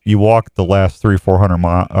you walk the last 300-400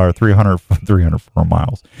 miles or 304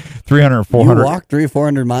 miles. 300-400. You walk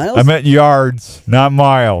 300-400 miles? I meant yards, not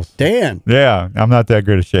miles. Dan. Yeah, I'm not that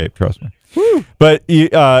great of shape, trust me. Whew. But you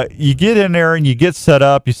get in there and you get set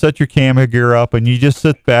up, you set your camera gear up, and you just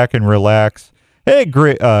sit back and relax. Hey,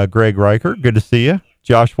 Greg Riker, good to see you.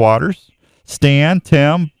 Josh Waters, Stan,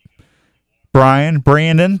 Tim, Brian,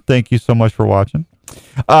 Brandon, thank you so much for watching.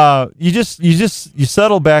 You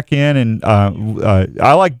settle back in, and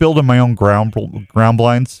I like building my own ground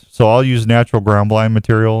blinds, so I'll use natural ground blind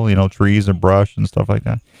material, trees and brush and stuff like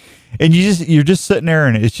that. And you're just sitting there,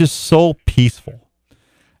 and it's just so peaceful.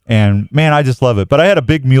 And man, I just love it. But I had a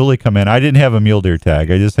big muley come in. I didn't have a mule deer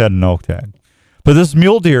tag. I just had an elk tag. But this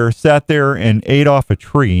mule deer sat there and ate off a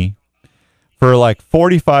tree for like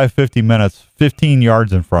 45, 50 minutes, 15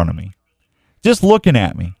 yards in front of me, just looking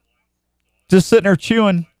at me, just sitting there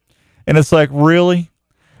chewing. And it's like, really?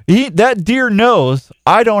 That deer knows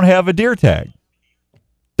I don't have a deer tag.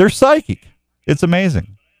 They're psychic. It's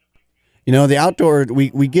amazing. You know, the outdoor,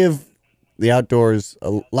 we give the outdoors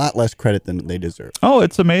a lot less credit than they deserve. Oh,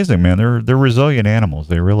 it's amazing, man. They're resilient animals.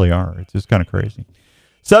 They really are. It's just kind of crazy.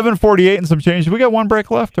 7:48 and some change. We got one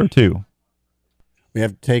break left or two? We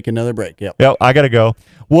have to take another break. Yep. Yep, I got to go.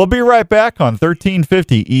 We'll be right back on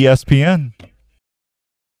 1350 ESPN.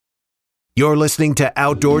 You're listening to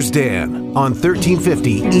Outdoors Dan on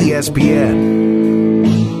 1350 ESPN.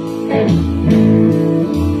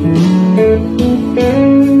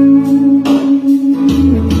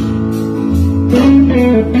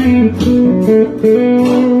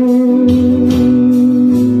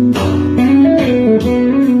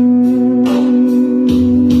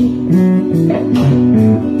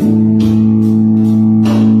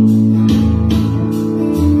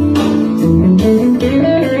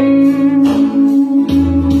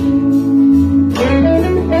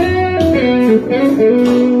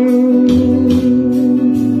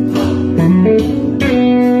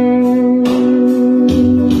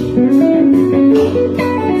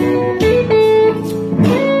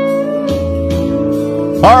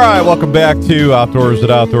 All right, welcome back to Outdoors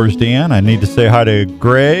at Outdoors Dan. I need to say hi to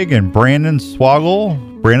Greg and Brandon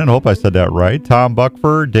Swaggle. Brandon, hope I said that right. Tom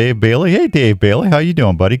Buckford, Dave Bailey. Hey, Dave Bailey, how you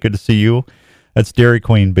doing, buddy? Good to see you. That's Dairy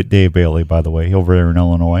Queen, but Dave Bailey, by the way, over there in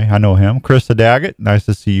Illinois. I know him. Krista Daggett, nice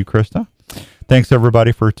to see you, Krista. Thanks,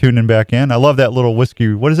 everybody, for tuning back in. I love that little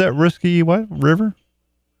whiskey. What is that? Whiskey, what? River?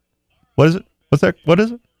 What is it? What's that? What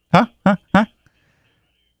is it? Huh?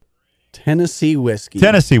 Tennessee whiskey.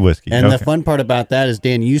 Tennessee whiskey. And okay. the fun part about that is,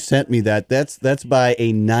 Dan, you sent me that. That's by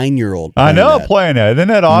a 9-year-old. I know, playing that. Isn't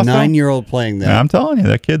that awesome? 9-year-old playing that. Man, I'm telling you,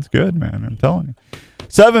 that kid's good, man. I'm telling you.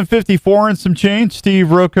 7:54 and some change.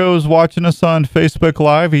 Steve Rocco's watching us on Facebook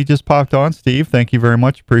Live. He just popped on. Steve, thank you very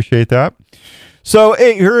much. Appreciate that. So,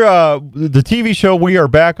 hey, here, the TV show, we are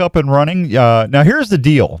back up and running. Now, here's the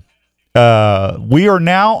deal. We are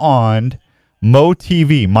now on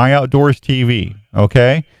MoTV, My Outdoors TV,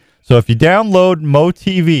 okay? So if you download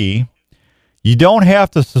MoTV, you don't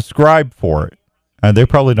have to subscribe for it. They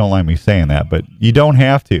probably don't like me saying that, but you don't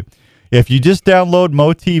have to. If you just download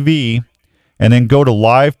MoTV and then go to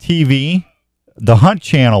live TV, the Hunt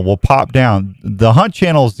channel will pop down. The Hunt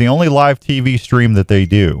channel is the only live TV stream that they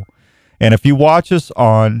do. And if you watch us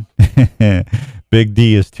on, Big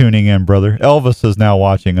D is tuning in, brother. Elvis is now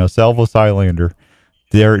watching us. Elvis Islander.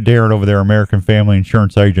 Darren over there, American Family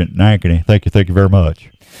Insurance Agent in Ankeny. Thank you very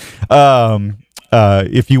much.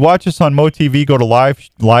 If you watch us on MoTV, go to live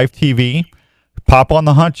TV, pop on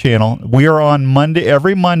the Hunt channel. We are on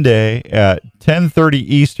every Monday at 10:30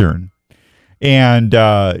 Eastern, and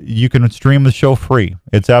you can stream the show free.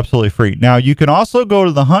 It's absolutely free. Now, you can also go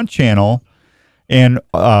to the Hunt channel and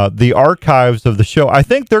the archives of the show. I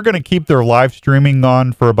think they're going to keep their live streaming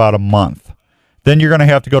on for about a month. Then you're going to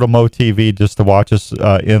have to go to MoTV just to watch us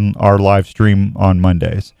in our live stream on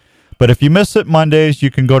Mondays. But if you miss it Mondays, you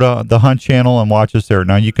can go to the Hunt channel and watch us there.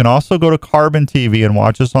 Now, you can also go to Carbon TV and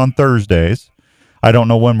watch us on Thursdays. I don't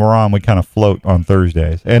know when we're on. We kind of float on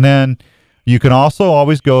Thursdays. And then you can also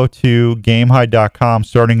always go to GameHide.com.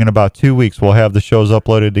 Starting in about 2 weeks, we'll have the shows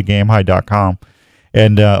uploaded to GameHide.com.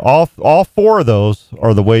 And all four of those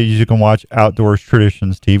are the ways you can watch Outdoors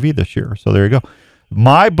Traditions TV this year. So there you go.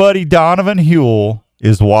 My buddy Donovan Huell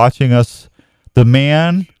is watching us. The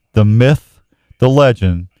man, the myth, the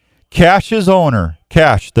legend. Cash's owner,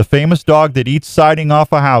 Cash, the famous dog that eats siding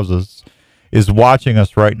off of houses, is watching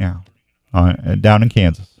us right now down in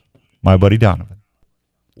Kansas. My buddy Donovan.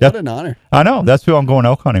 What an honor. I know. That's who I'm going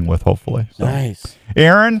elk hunting with, hopefully. So. Nice.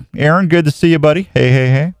 Aaron, good to see you, buddy.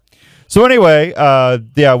 Hey. So anyway,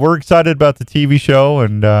 yeah, we're excited about the TV show,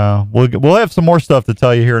 and we'll have some more stuff to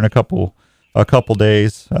tell you here in a couple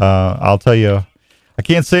days. I'll tell you, I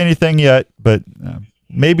can't say anything yet, but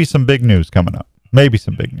maybe some big news coming up. Maybe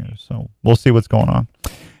some big news. So we'll see what's going on.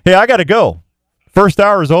 Hey, I got to go. First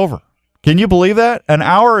hour is over. Can you believe that? An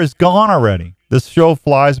hour is gone already. This show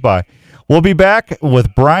flies by. We'll be back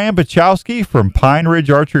with Brian Bachowski from Pine Ridge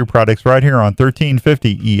Archery Products right here on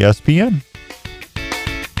 1350 ESPN.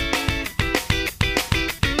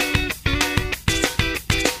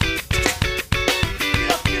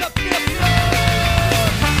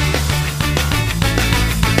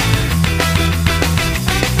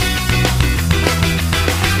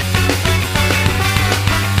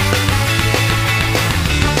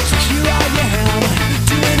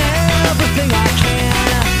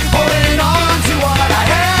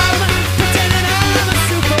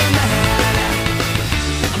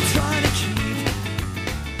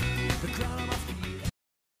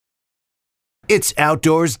 It's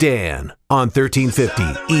Outdoors Dan on 1350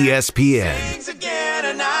 ESPN. Sings again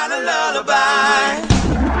a night a lullaby.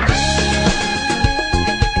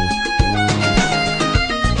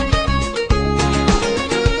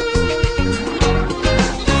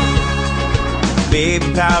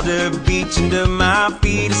 Baby powder beach under my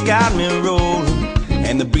feet has got me rolling,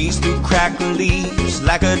 and the breeze through crackling leaves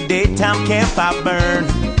like a daytime campfire burn.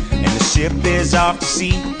 And the ship is off to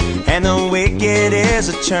sea, and the wicked is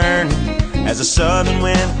a churn, as the southern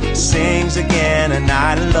wind sings again a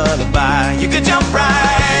night a lullaby. You could jump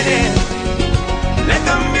right in, let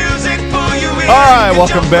the music pull you in. All right,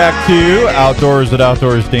 welcome back to Outdoors at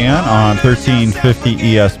Outdoors Dan on 1350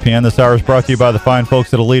 ESPN. This hour is brought to you by the fine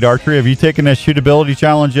folks at Elite Archery. Have you taken this shootability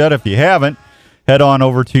challenge yet? If you haven't, head on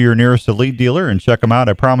over to your nearest Elite dealer and check them out.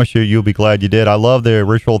 I promise you, you'll be glad you did. I love the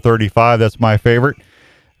Ritual 35. That's my favorite.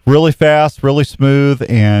 Really fast, really smooth,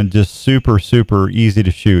 and just super, super easy to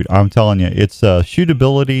shoot. I'm telling you, it's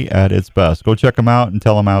shootability at its best. Go check them out and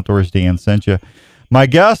tell them Outdoors Dan sent you. My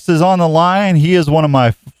guest is on the line. He is one of my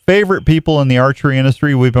favorite people in the archery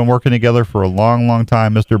industry. We've been working together for a long, long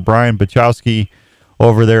time. Mr. Brian Bachowski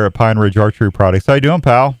over there at Pine Ridge Archery Products. How you doing,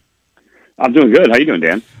 pal? I'm doing good. How you doing,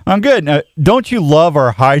 Dan? I'm good. Now, don't you love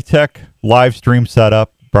our high-tech live stream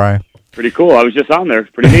setup, Brian? Pretty cool. I was just on there. It's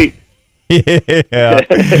pretty neat.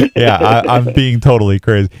 I'm being totally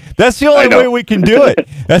crazy. That's the only way we can do it.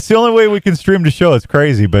 That's the only way we can stream the show. It's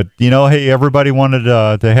crazy, but hey, everybody wanted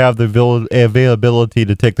to have the availability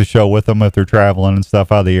to take the show with them if they're traveling and stuff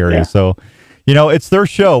out of the area. Yeah. So, it's their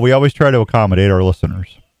show. We always try to accommodate our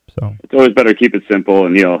listeners. So it's always better to keep it simple,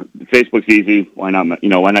 and Facebook's easy. Why not?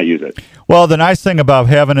 Why not use it? Well, the nice thing about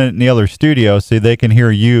having it in the other studio, see, they can hear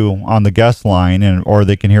you on the guest line, or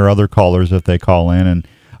they can hear other callers if they call in, and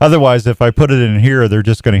otherwise, if I put it in here, they're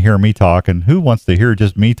just going to hear me talk, and who wants to hear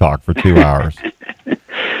just me talk for 2 hours?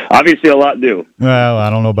 Obviously, a lot do. Well, I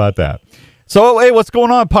don't know about that. So, hey, what's going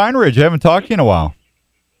on at Pine Ridge? I haven't talked to you in a while.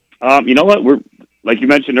 You know what? We're, like you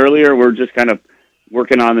mentioned earlier, we're just kind of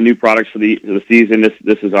working on the new products for the season.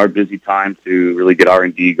 This is our busy time to really get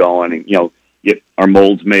R&D going and, get our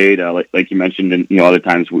molds made. Like you mentioned, and, other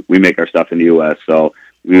times we make our stuff in the U.S., so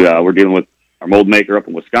we're dealing with our mold maker up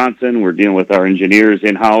in Wisconsin. We're dealing with our engineers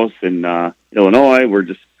in-house in Illinois. We're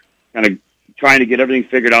just kind of trying to get everything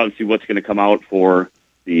figured out and see what's going to come out for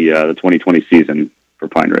the 2020 season for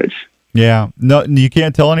Pine Ridge. Yeah. No, you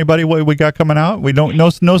can't tell anybody what we got coming out? We don't,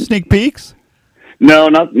 no sneak peeks? No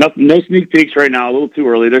sneak peeks right now. A little too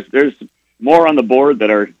early. There's more on the board that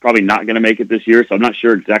are probably not going to make it this year, so I'm not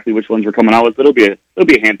sure exactly which ones we're coming out with. But it'll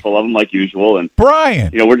be a handful of them, like usual. And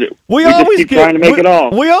Brian, we always keep trying to make it all.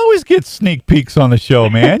 We always get sneak peeks on the show,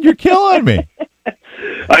 man. You're killing me.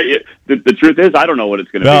 The truth is, I don't know what it's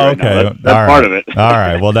going to be right now. That's part of it. All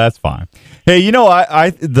right, well, that's fine. Hey, I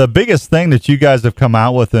the biggest thing that you guys have come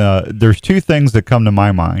out with, there's two things that come to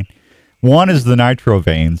my mind. One is the nitro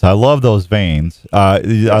vanes. I love those vanes.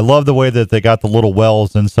 I love the way that they got the little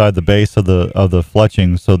wells inside the base of the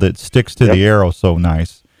fletching, so that it sticks to the arrow so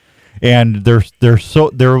nice. And they're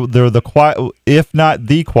the quiet, if not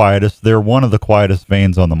the quietest, they're one of the quietest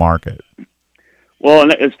vanes on the market. Well,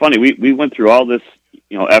 and it's funny. We went through all this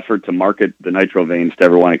effort to market the nitro vanes to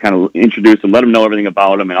everyone and kind of introduce them, let them know everything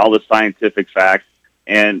about them and all the scientific facts.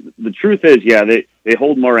 And the truth is, they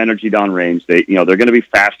hold more energy downrange. They're going to be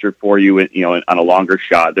faster for you, on a longer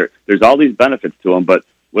shot. There's all these benefits to them, but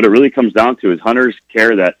what it really comes down to is hunters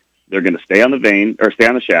care that they're going to stay on the vane or stay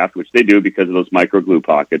on the shaft, which they do because of those micro glue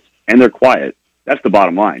pockets, and they're quiet. That's the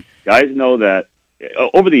bottom line. Guys know that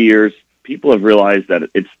over the years, people have realized that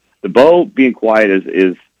it's the bow being quiet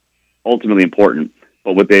is ultimately important.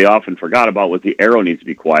 But what they often forgot about was the arrow needs to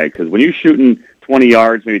be quiet, because when you're shooting 20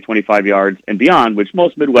 yards, maybe 25 yards and beyond, which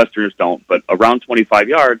most Midwesterners don't, but around 25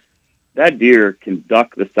 yards, that deer can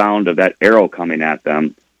duck the sound of that arrow coming at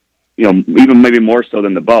them, even maybe more so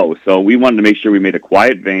than the bow. So we wanted to make sure we made a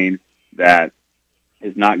quiet vane that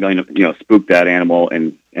is not going to, spook that animal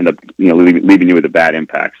and end up, leaving you with a bad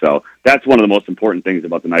impact. So that's one of the most important things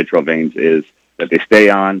about the nitro vanes is that they stay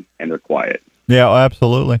on and they're quiet. Yeah,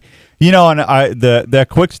 absolutely. And that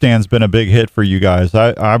quick stand's been a big hit for you guys.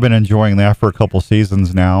 I've been enjoying that for a couple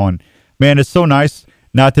seasons now, and man, it's so nice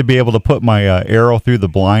not to be able to put my arrow through the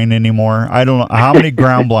blind anymore. I don't know how many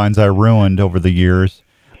ground blinds I ruined over the years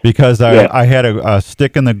because I had a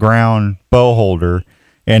stick in the ground bow holder,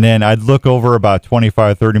 and then I'd look over about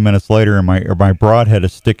 25, 30 minutes later, and my broadhead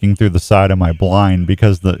is sticking through the side of my blind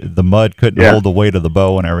because the mud couldn't hold the weight of the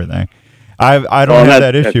bow and everything. I don't have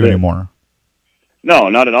that issue anymore. No,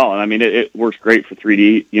 not at all. And I mean, it works great for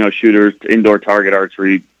 3D, shooters, indoor target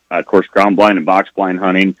archery, of course, ground blind and box blind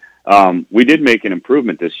hunting. We did make an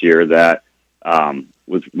improvement this year that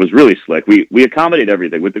was really slick. We accommodate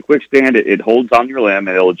everything with the quick stand. It holds on your limb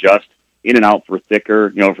and it'll adjust in and out for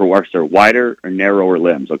thicker, for wider or narrower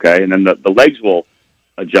limbs. Okay, and then the legs will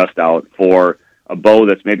adjust out for a bow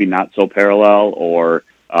that's maybe not so parallel or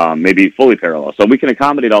maybe fully parallel. So we can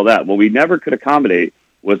accommodate all that. What we never could accommodate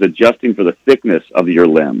was adjusting for the thickness of your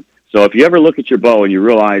limb. So if you ever look at your bow and you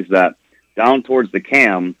realize that down towards the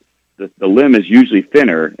cam, the limb is usually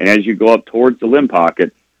thinner, and as you go up towards the limb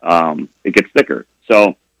pocket, it gets thicker.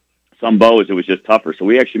 So some bows, it was just tougher. So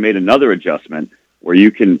we actually made another adjustment where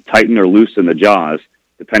you can tighten or loosen the jaws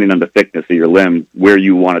depending on the thickness of your limb where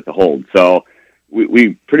you want it to hold. So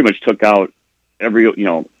we pretty much took out every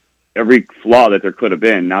flaw that there could have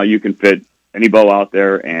been. Now you can fit any bow out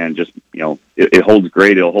there and just, it holds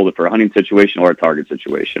great. It'll hold it for a hunting situation or a target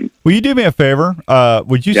situation. Will you do me a favor?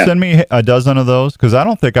 Would you send me a dozen of those? Because I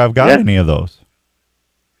don't think I've got any of those.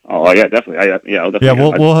 Oh yeah, definitely. I'll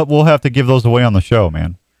definitely. We'll have to give those away on the show,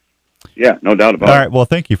 man. Yeah, no doubt about it. All right, well,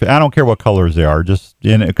 thank you. I don't care what colors they are, just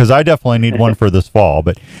because I definitely need one for this fall.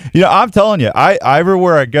 But I'm telling you, I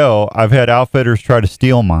everywhere I go, I've had outfitters try to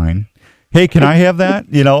steal mine. Hey, can I have that?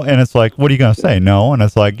 And it's like, what are you going to say? No. And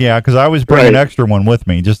it's like, yeah, because I always bring an extra one with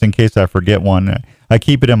me just in case I forget one. I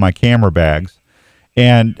keep it in my camera bags.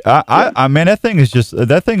 And I mean, that thing is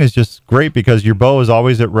just great because your bow is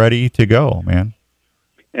always ready to go, man.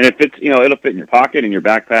 And if it's, it'll fit in your pocket, in your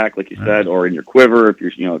backpack, like you said, or in your quiver if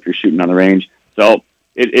you're shooting on the range. So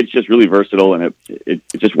it's just really versatile, and it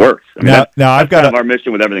just works. I mean, now I've got our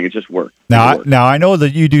mission with everything. It just works. Now I know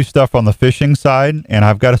that you do stuff on the fishing side, and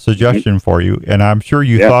I've got a suggestion for you, and I'm sure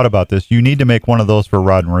you thought about this. You need to make one of those for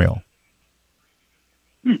rod and reel.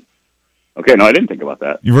 Okay, no, I didn't think about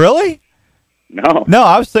that. You really? No,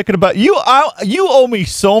 I was thinking about you. You owe me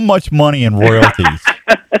so much money in royalties.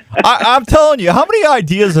 I'm telling you, how many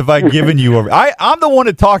ideas have I given you? I'm the one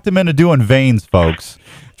that talked him into doing vanes, folks.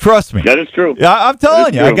 Trust me. That is true. I'm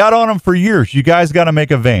telling you, I got on them for years. You guys got to make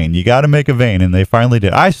a vane. You got to make a vane, and they finally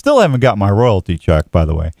did. I still haven't got my royalty check, by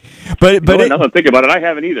the way. But now that I'm thinking about it, I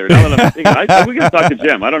haven't either. Now that I'm thinking, we can talk to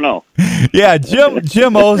Jim. I don't know. Yeah,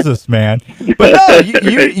 Jim owes us, man. But no,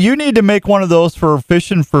 you need to make one of those for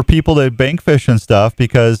fishing for people that bank fish and stuff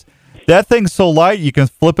because that thing's so light you can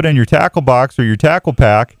flip it in your tackle box or your tackle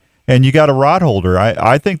pack, and you got a rod holder.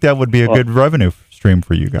 I think that would be a good revenue stream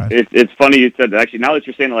for you guys. It's funny you said that. Actually, now that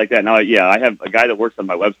you're saying it like that, I have a guy that works on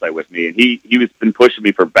my website with me, and he was been pushing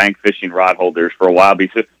me for bank fishing rod holders for a while. But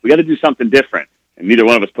he said we got to do something different, and neither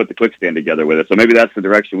one of us put the quick stand together with it. So maybe that's the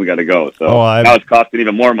direction we got to go. So now it's costing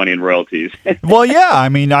even more money in royalties. Well, yeah, I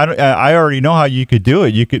mean, I already know how you could do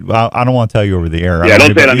it. You could. I don't want to tell you over the air. Yeah,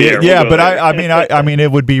 don't say it on the air. Yeah, but I mean,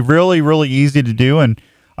 it would be really, really easy to do, and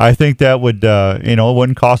I think that would, it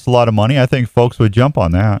wouldn't cost a lot of money. I think folks would jump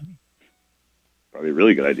on that. Probably a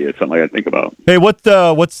really good idea. It's something I think about. Hey, what's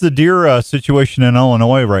the deer situation in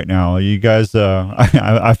Illinois right now? You guys,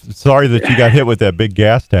 I'm sorry that you got hit with that big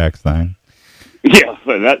gas tax thing. Yeah,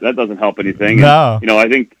 but that doesn't help anything. No. And,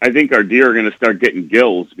 I think our deer are going to start getting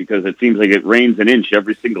gills because it seems like it rains an inch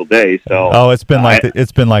every single day. So it's been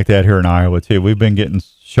like that here in Iowa too. We've been getting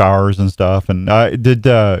showers and stuff. And did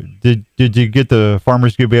you get the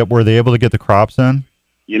farmers were they able to get the crops in?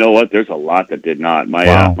 You know what? There's a lot that did not.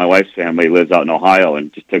 My wife's family lives out in Ohio,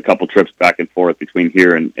 and just took a couple trips back and forth between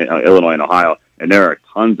here and Illinois and Ohio, and there are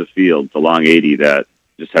tons of fields along 80 that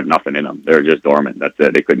just have nothing in them. They're just dormant. That's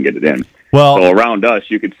it. They couldn't get it in. Well, so around us,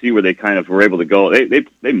 you could see where they kind of were able to go.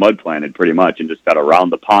 They mud planted pretty much and just got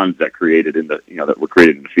around the ponds that created that were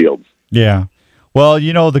created in the fields. Yeah. Well,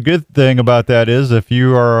 the good thing about that is if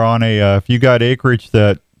you are on if you got acreage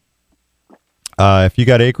that's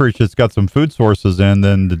got some food sources in,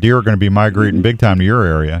 then the deer are going to be migrating big time to your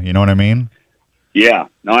area. You know what I mean? Yeah.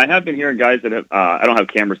 Now, I have been hearing guys that have, I don't have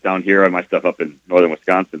cameras down here. I have my stuff up in northern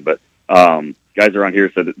Wisconsin, but guys around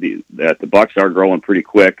here said that the bucks are growing pretty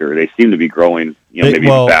quick, or they seem to be growing, maybe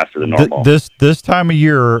even faster than normal. This time of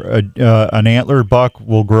year, an antlered buck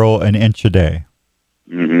will grow an inch a day.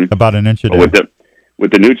 Mm-hmm. About an inch a day.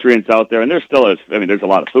 With the nutrients out there, and there's a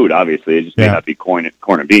lot of food, obviously. It just may not be corn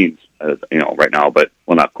and beans, right now, but,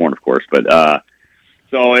 well, not corn, of course, but,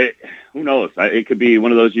 who knows? It could be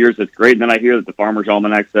one of those years that's great, and then I hear that the Farmer's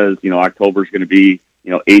Almanac says, October's going to be,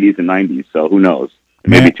 80s and 90s, so who knows? It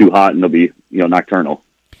may be too hot, and they'll be, nocturnal.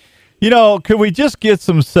 Could we just get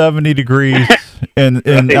some 70 degrees in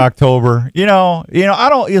October? I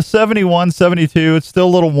don't, 71, 72, it's still a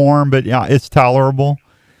little warm, but yeah, it's tolerable,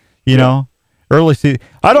 know. Early season.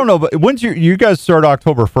 I don't know, but when's you guys start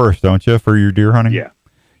October 1st, don't you, for your deer hunting? Yeah.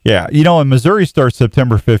 Yeah. And Missouri starts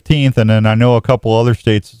September 15th, and then I know a couple other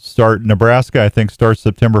states start. Nebraska, I think, starts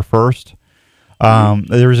September 1st.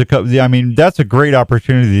 There's a couple. I mean, that's a great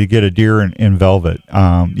opportunity to get a deer in velvet.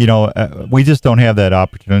 We just don't have that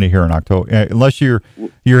opportunity here in October, unless you're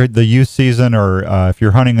the youth season or if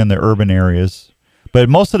you're hunting in the urban areas. But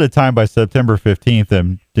most of the time, by September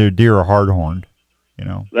 15th, the deer are hard-horned.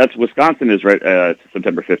 That's Wisconsin is right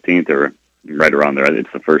September 15th or right around there.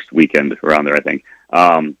 It's the first weekend around there, I think.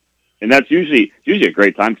 And that's usually a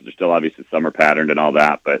great time because they're still obviously summer patterned and all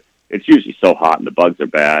that. But it's usually so hot and the bugs are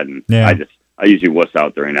bad, and I usually wuss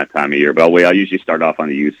out during that time of year. But I usually start off on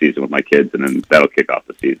the youth season with my kids, and then that'll kick off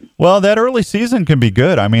the season. Well, that early season can be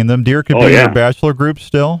good. I mean, them deer could be in their bachelor group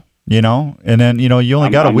still, and then you only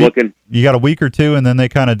got a week. You got a week or two, and then they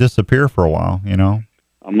kind of disappear for a while.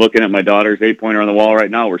 I'm looking at my daughter's 8-pointer on the wall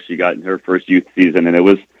right now, where she got in her first youth season, and it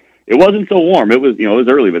wasn't so warm. It was it was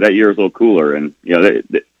early, but that year was a little cooler, and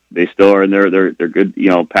they still are in their good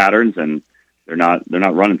patterns, and they're not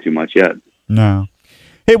running too much yet. No.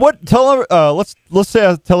 Hey, tell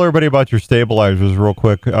everybody about your stabilizers real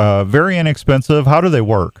quick. Very inexpensive. How do they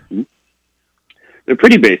work? They're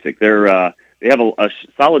pretty basic. They have a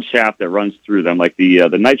solid shaft that runs through them. Like the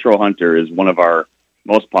Nitro Hunter is one of our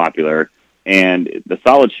most popular, and the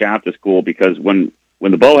solid shaft is cool because when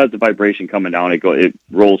the bow has the vibration coming down, it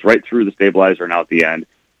rolls right through the stabilizer and out the end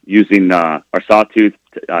using our sawtooth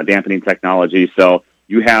dampening technology. So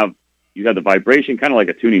you have the vibration kind of like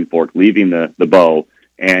a tuning fork leaving the bow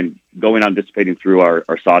and going on dissipating through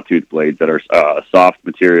our sawtooth blades that are a soft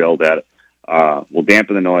material that will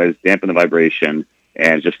dampen the noise, dampen the vibration,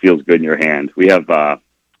 and it just feels good in your hand. We have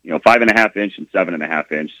 5.5 inch and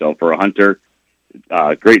 7.5 inch. So for a hunter,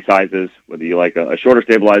 great sizes, whether you like a shorter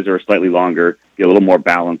stabilizer or slightly longer, get a little more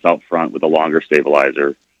balance out front with a longer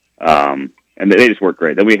stabilizer. And they just work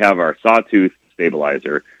great. Then we have our sawtooth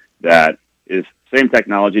stabilizer that is same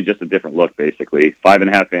technology, just a different look, basically.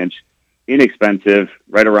 5.5 inch, inexpensive,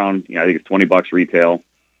 right around, I think it's $20 retail.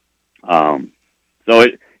 So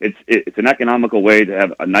it's an economical way to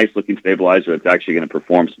have a nice looking stabilizer that's actually going to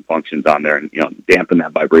perform some functions on there and, dampen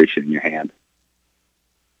that vibration in your hand.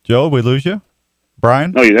 Joe, we lose you?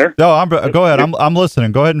 Brian? No, you there? No, go ahead. I'm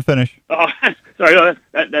listening. Go ahead and finish. Oh, sorry. No,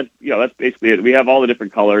 that's basically it. We have all the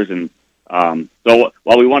different colors, and so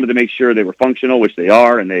while we wanted to make sure they were functional, which they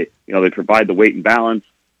are, and they provide the weight and balance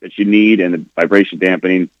that you need and the vibration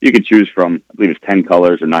dampening, you can choose from, I believe it's 10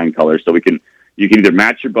 colors or 9 colors. So you can either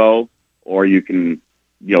match your bow or you can,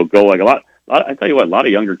 go like I tell you what, a lot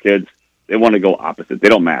of younger kids, they want to go opposite. They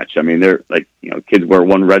don't match. I mean, they're like, kids wear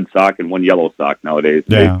one red sock and one yellow sock nowadays.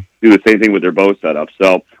 Yeah. They do the same thing with their bow setup.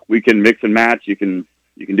 So we can mix and match. You can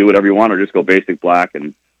do whatever you want or just go basic black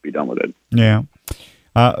and be done with it. Yeah.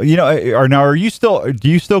 Do you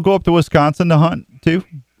still go up to Wisconsin to hunt too?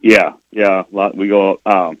 Yeah. We go.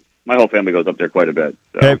 My whole family goes up there quite a bit.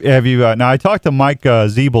 So. Have you? Now I talked to Mike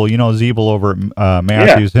Zeeble. Zeeble over at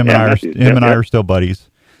Matthews. Him and I are still buddies.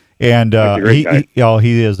 And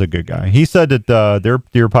he is a good guy. He said that their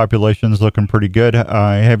deer population is looking pretty good.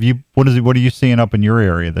 What are you seeing up in your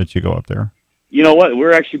area that you go up there? You know what?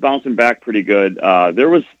 We're actually bouncing back pretty good. There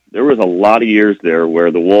was a lot of years there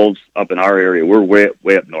where the wolves up in our area, we're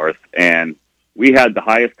way up north, and we had the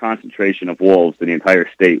highest concentration of wolves in the entire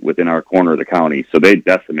state within our corner of the county. So they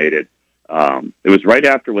decimated. It was right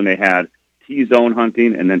after when they had T-zone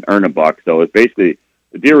hunting and then earn a buck. So it's basically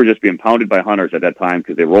the deer were just being pounded by hunters at that time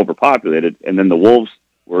because they were overpopulated, and then the wolves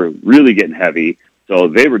were really getting heavy. So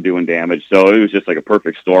they were doing damage. So it was just like a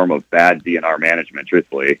perfect storm of bad DNR management,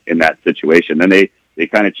 truthfully, in that situation. Then they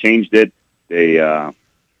kind of changed it. They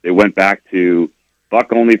went back to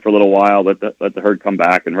buck only for a little while, let the herd come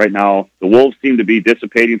back. And right now, the wolves seem to be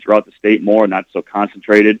dissipating throughout the state more, not so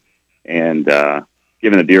concentrated, and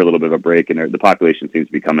giving the deer a little bit of a break. And the population seems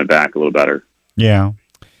to be coming back a little better. Yeah.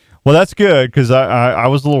 Well, that's good because I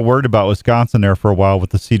was a little worried about Wisconsin there for a while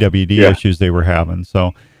with the CWD issues they were having.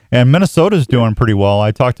 So. And Minnesota's doing pretty well.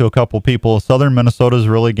 I talked to a couple people. Southern Minnesota's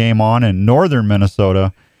really game on, and northern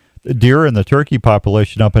Minnesota, the deer and the turkey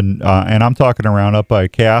population up in, and I'm talking around up by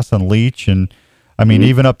Cass and Leech, and I mean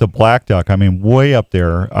even up to Black Duck. I mean way up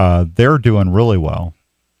there. They're doing really well.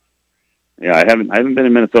 Yeah, I haven't been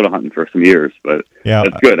in Minnesota hunting for some years, but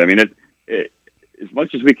that's good. I mean, it as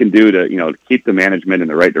much as we can do to keep the management in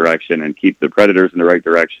the right direction and keep the predators in the right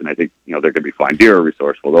direction, I think they're going to be fine. Deer are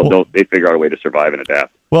resourceful. They figure out a way to survive and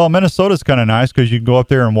adapt. Well, Minnesota's kind of nice because you can go up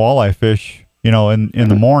there and walleye fish, in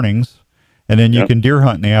the mornings, and then you can deer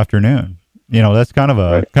hunt in the afternoon. That's kind of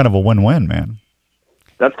a win-win, man.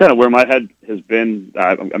 That's kind of where my head has been.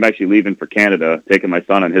 I'm actually leaving for Canada, taking my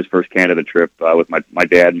son on his first Canada trip with my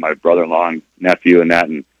dad and my brother-in-law and nephew and that,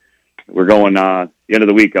 and we're going the end of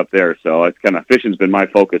the week up there. So it's kind of fishing's been my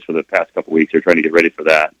focus for the past couple of weeks. We're trying to get ready for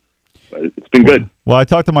that. But it's been good. Well, I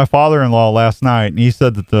talked to my father-in-law last night, and he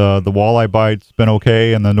said that the walleye bite's been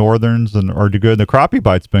okay, and the northerns are good. The crappie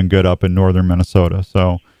bite's been good up in northern Minnesota.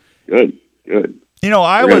 So Good.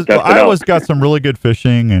 Iowa's got some really good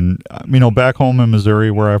fishing, and back home in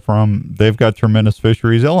Missouri, where I'm from, they've got tremendous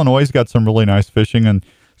fisheries. Illinois' got some really nice fishing, and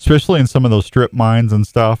especially in some of those strip mines and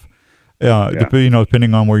stuff.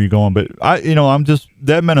 Depending on where you're going. But I'm just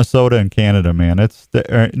that Minnesota and Canada, man. It's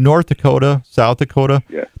North Dakota, South Dakota.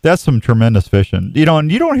 Yeah. That's some tremendous fishing.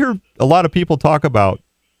 And you don't hear a lot of people talk about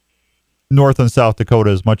North and South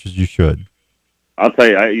Dakota as much as you should. I'll tell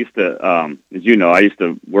you, I used to, as you know, I used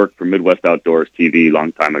to work for Midwest Outdoors TV a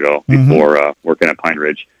long time ago before working at Pine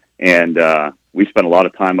Ridge, and we spent a lot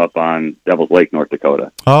of time up on Devil's Lake, North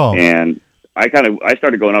Dakota. Oh, and I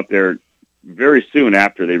started going up there very soon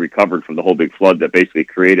after they recovered from the whole big flood that basically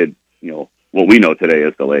created, what we know today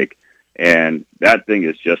as the lake. And that thing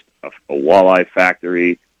is just a walleye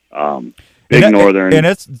factory, northern. And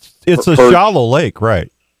it's a shallow lake,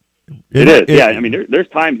 right? It is. Yeah. I mean, there's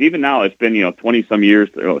times, even now, it's been, 20 some years,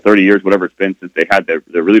 30 years, whatever it's been since they had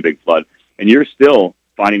the really big flood. And you're still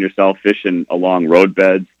finding yourself fishing along road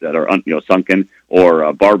beds that are, sunken,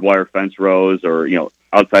 or barbed wire fence rows, or,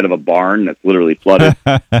 outside of a barn that's literally flooded.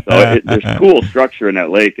 So there's cool structure in that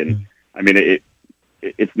lake. And I mean,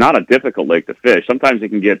 it's not a difficult lake to fish. Sometimes it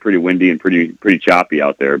can get pretty windy and pretty choppy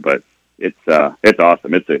out there, but it's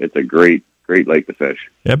awesome. It's a great lake to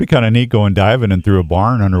fish. That'd be kind of neat going diving and through a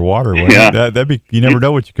barn underwater. Yeah. That'd be, you never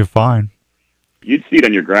know what you could find. You'd see it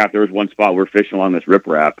on your graph. There was one spot we're fishing along this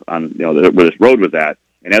riprap on, where this road was at.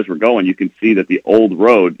 And as we're going, you can see that the old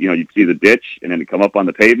road, you'd see the ditch and then come up on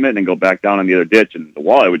the pavement and then go back down on the other ditch. And the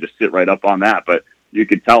walleye would just sit right up on that. But you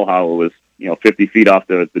could tell how it was, 50 feet off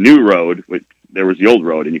the new road, which there was the old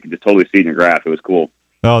road, and you could just totally see it in your graph. It was cool.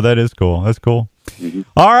 Oh, that is cool. That's cool. Mm-hmm.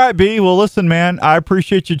 All right, B. Well, listen, man, I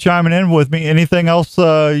appreciate you chiming in with me. Anything else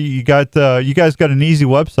you got? You guys got an easy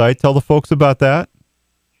website. Tell the folks about that.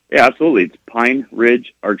 Yeah, absolutely. It's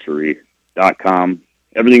PineRidgeArchery.com.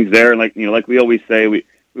 Everything's there. And like we always say, we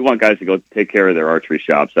want guys to go take care of their archery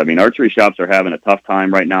shops. I mean, archery shops are having a tough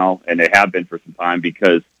time right now, and they have been for some time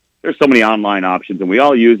because there's so many online options, and we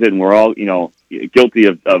all use it, and we're all, guilty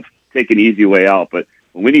of taking the easy way out. But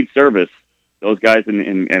when we need service, those guys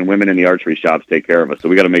and women in the archery shops take care of us. So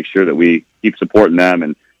we got to make sure that we keep supporting them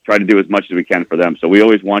and try to do as much as we can for them. So we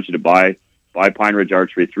always want you to buy Pine Ridge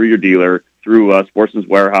Archery through your dealer, through Sportsman's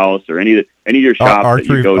Warehouse, or any of your shops that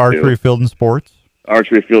you go to. Archery Field and Sports.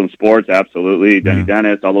 Archery Field and Sports, absolutely. Denny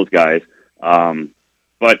Dennis, all those guys.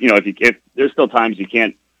 But if there's still times you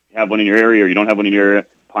can't have one in your area, or you don't have one in your area,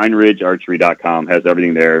 PineRidgeArchery.com has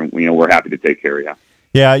everything there. We're happy to take care of you.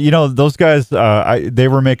 Yeah, those guys. They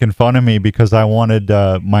were making fun of me because I wanted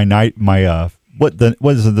what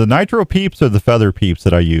is it, the Nitro Peeps or the Feather Peeps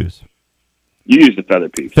that I use? You use the Feather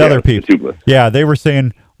Peeps. Feather Peeps. Yeah, they were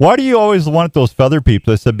saying, why do you always want those Feather Peeps?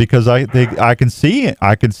 I said, because I can see it.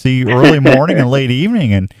 I can see early morning and late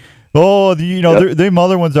evening, and them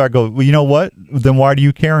other ones. I go, well, you know what? Then why do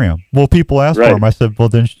you carry them? Well, people ask for them. I said, well,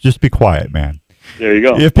 then just be quiet, man. There you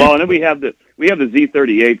go. And then we have the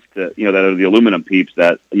Z38s that are the aluminum peeps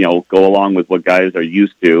that go along with what guys are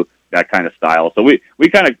used to, that kind of style. So we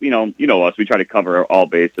kind of us, we try to cover all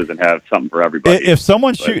bases and have something for everybody. If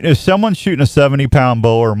someone's shooting a 70-pound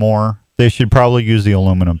bow or more, they should probably use the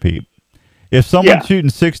aluminum peep. If someone's shooting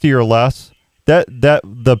 60 or less, that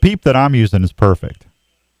the peep that I'm using is perfect.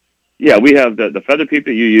 Yeah, we have the feather peep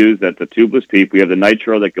that you use. That's a tubeless peep. We have the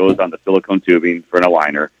nitro that goes on the silicone tubing for an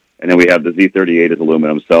aligner, and then we have the Z38 as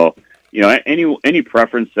aluminum. So any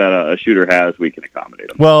preference that a shooter has, we can accommodate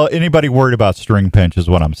them. Well, anybody worried about string pinch is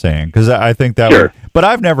what I'm saying, because I think that would, but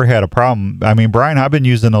I've never had a problem. I mean, Brian, I've been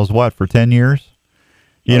using those for 10 years.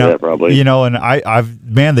 Probably.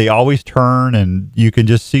 And they always turn, and you can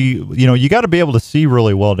just see. You got to be able to see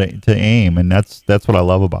really well to aim, and that's what I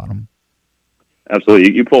love about them.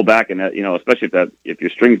 Absolutely, you pull back, and that, especially if your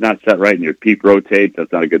string's not set right and your peep rotates,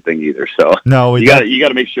 that's not a good thing either. So no, you got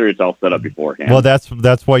to make sure it's all set up beforehand. Well, that's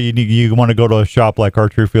why you want to go to a shop like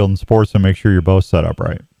Archery Field and Sports and make sure your bow's set up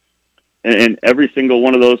right. And every single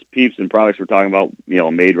one of those peeps and products we're talking about,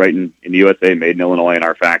 made right in the USA, made in Illinois in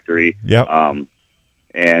our factory. Yep.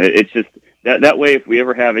 And it's just that way, if we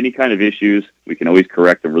ever have any kind of issues, we can always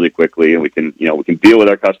correct them really quickly, and we can deal with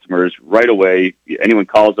our customers right away. Anyone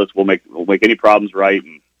calls us, we'll make any problems right,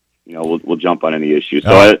 and we'll jump on any issues.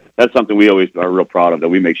 So that's something we always are real proud of, that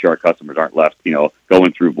we make sure our customers aren't left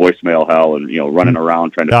going through voicemail hell and running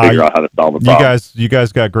around trying to figure out how to solve a problem. You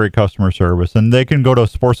guys got great customer service, and they can go to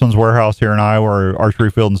Sportsman's Warehouse here in Iowa, or Archery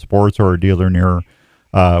Field and Sports, or a dealer near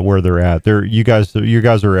where they're at. You guys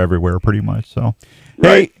are everywhere pretty much. So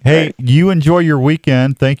Right. Hey, you enjoy your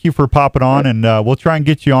weekend. Thank you for popping on, and we'll try and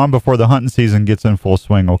get you on before the hunting season gets in full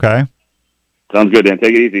swing, okay? Sounds good, Dan.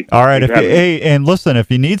 Take it easy. All right. Thanks for having me. Hey, and listen, if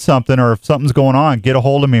you need something or if something's going on, get a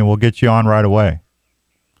hold of me and we'll get you on right away.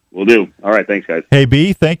 We'll do. All right. Thanks, guys. Hey,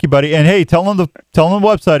 B, thank you, buddy. And hey, tell them the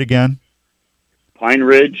website again.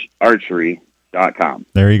 PineRidgeArchery.com.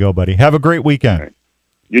 There you go, buddy. Have a great weekend. All right.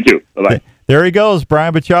 You too. Bye-bye. There he goes,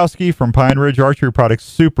 Brian Bachowski from Pine Ridge Archery Products.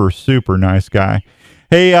 Super, super nice guy.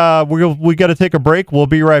 Hey, we got to take a break. We'll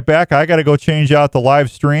be right back. I got to go change out the live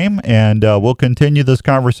stream, and we'll continue this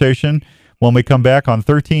conversation when we come back on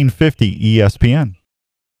 1350 ESPN.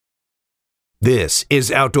 This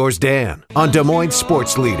is Outdoors Dan on Des Moines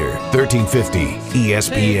Sports Leader, 1350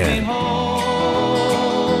 ESPN.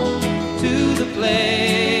 To the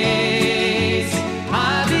place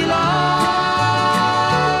I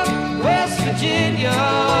belong, West Virginia,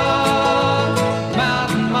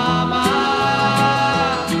 Mountain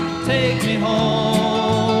Mama, take me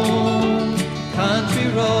home, country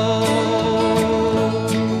roads,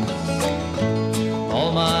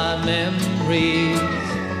 all my memories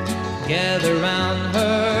gather round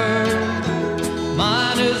her,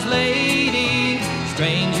 miner's lady,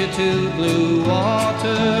 stranger to blue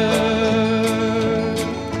water,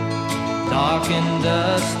 dark and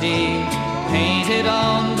dusty, painted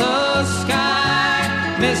on the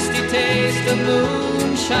sky, misty taste of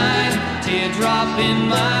moonshine, teardrop in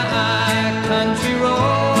my eye, country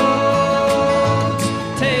roads,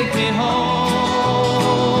 take me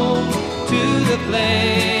home to the place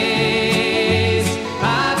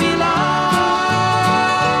I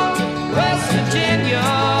belong, West Virginia,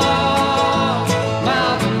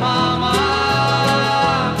 Mountain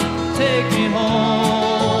Mama, take me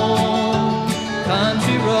home,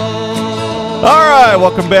 country road. All right,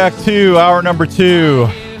 welcome back to hour number 2.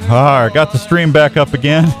 All right, got the stream back up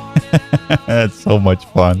again. That's so much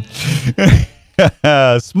fun.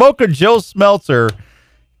 Smoking Joe Smeltzer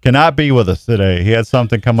cannot be with us today. He had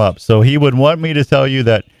something come up. So he would want me to tell you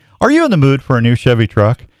that, are you in the mood for a new Chevy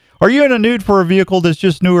truck? Are you in the mood for a vehicle that's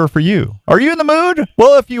just newer for you? Are you in the mood?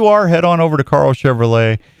 Well, if you are, head on over to Carl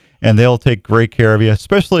Chevrolet, and they'll take great care of you,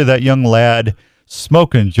 especially that young lad,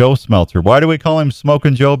 Smoking Joe Smeltzer. Why do we call him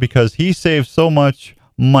Smoking Joe? Because he saves so much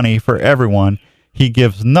money for everyone. He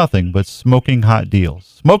gives nothing but smoking hot deals.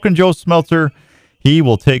 Smoking Joe Smeltzer, he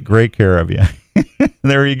will take great care of you.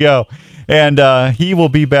 There you go. And he will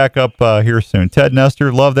be back up here soon. Ted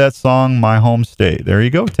Nestor, love that song, My Home State. There you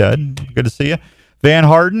go, Ted. Good to see you. Van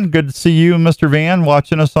Harden, good to see you, Mr. Van,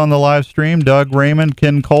 watching us on the live stream. Doug Raymond,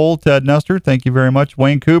 Ken Cole, Ted Nestor, thank you very much.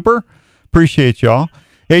 Wayne Cooper, appreciate y'all.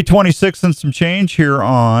 8:26 and some change here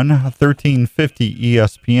on 1350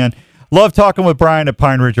 ESPN. Love talking with Brian at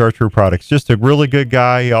Pine Ridge Archery Products. Just a really good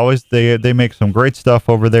guy. He always they make some great stuff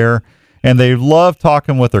over there, and they love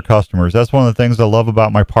talking with their customers. That's one of the things I love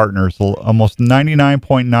about my partners. Almost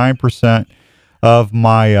 99.9% of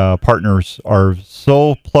my partners are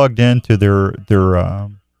so plugged into their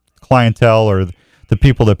clientele or the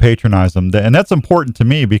people that patronize them, and that's important to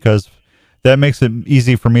me because that makes it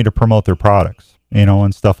easy for me to promote their products,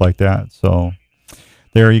 and stuff like that. So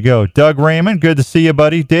there you go. Doug Raymond, good to see you,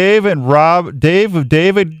 buddy. Dave and Rob, Dave.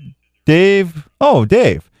 Oh,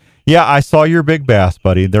 Dave. Yeah, I saw your big bass,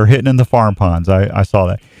 buddy. They're hitting in the farm ponds. I saw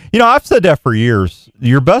that. I've said that for years.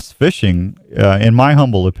 Your best fishing, in my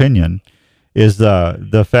humble opinion, is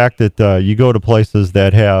the fact that you go to places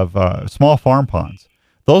that have small farm ponds.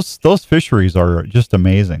 Those fisheries are just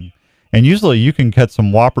amazing. And usually you can catch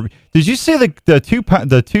some whopper. Did you see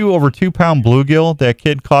the 2 over 2 pound bluegill that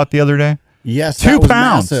kid caught the other day? Yes, 2 that was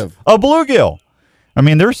pounds massive. a bluegill. I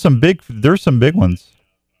mean, there's some big ones.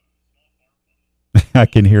 I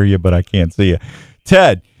can hear you, but I can't see you.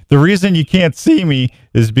 Ted, the reason you can't see me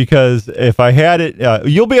is because if I had it,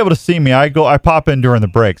 you'll be able to see me. I pop in during the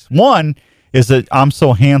breaks. One is that I'm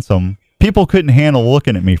so handsome. People couldn't handle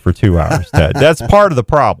looking at me for 2 hours, Ted. That's part of the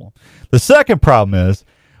problem. The second problem is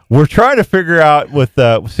we're trying to figure out with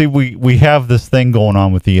we have this thing going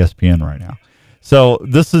on with ESPN right now. So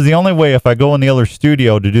this is the only way if I go in the other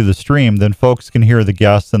studio to do the stream, then folks can hear the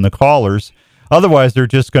guests and the callers. Otherwise, they're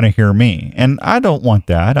just going to hear me. And I don't want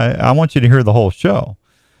that. I want you to hear the whole show.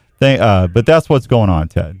 But that's what's going on,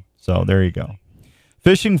 Ted. So there you go.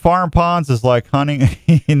 Fishing farm ponds is like hunting.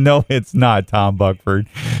 No, it's not, Tom Buckford.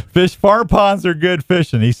 Farm ponds are good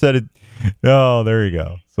fishing. He said it. Oh, there you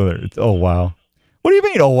go. So there. Oh, wow. What do you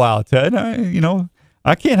mean, oh, wow, Ted?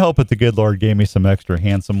 I can't help it. The good Lord gave me some extra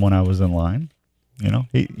handsome when I was in line.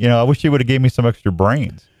 I wish he would have gave me some extra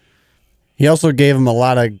brains. He also gave him a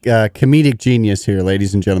lot of comedic genius here,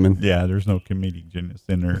 ladies and gentlemen. Yeah, there's no comedic genius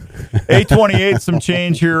in there. 828, some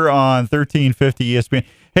change here on 1350 ESPN.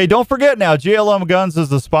 Hey, don't forget now, JLM Guns is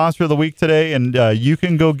the sponsor of the week today, and you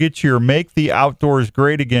can go get your Make the Outdoors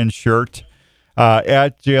Great Again shirt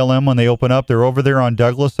at JLM when they open up. They're over there on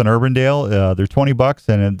Douglas and Urbandale. They're $20,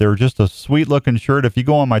 and they're just a sweet-looking shirt. If you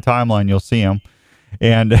go on my timeline, you'll see them.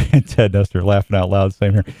 And Ted Nestor laughing out loud,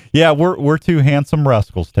 same here. Yeah, we're two handsome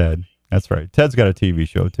rascals, Ted. That's right. Ted's got a TV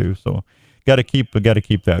show too, so got to keep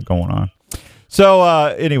that going on. So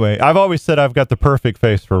anyway, I've always said I've got the perfect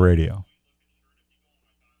face for radio.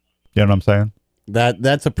 You know what I'm saying?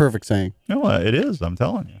 That's a perfect saying. No, it is. I'm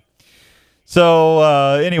telling you. So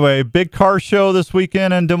anyway, big car show this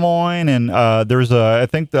weekend in Des Moines, and there's a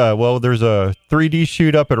 3D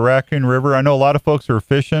shoot up at Raccoon River. I know a lot of folks are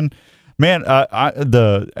fishing. Man,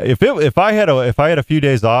 if I had a few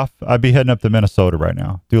days off, I'd be heading up to Minnesota right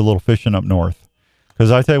now, do a little fishing up north.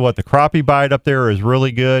 Because I tell you what, the crappie bite up there is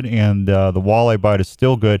really good, and the walleye bite is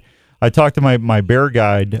still good. I talked to my bear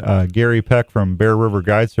guide, Gary Peck from Bear River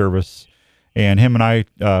Guide Service, and him and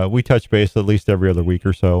I we touch base at least every other week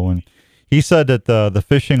or so. And he said that the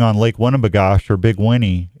fishing on Lake Winnebagosh or Big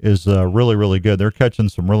Winnie is really, really good. They're catching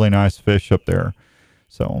some really nice fish up there.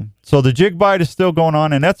 So the jig bite is still going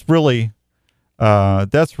on, and that's really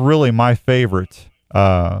my favorite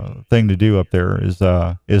thing to do up there is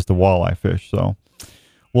the walleye fish. So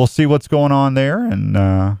we'll see what's going on there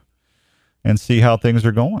and see how things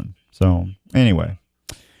are going. So anyway,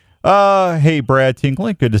 hey Brad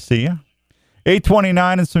Tinkley, good to see you.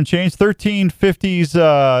 829 and some change.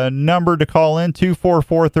 1350's number to call in,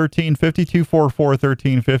 244-1350,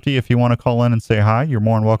 244-1350. If you want to call in and say hi, you're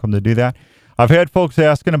more than welcome to do that. I've had folks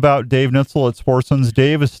asking about Dave Nitzel at Sportsman's.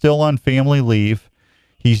 Dave is still on family leave.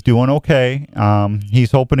 He's doing okay.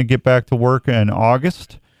 He's hoping to get back to work in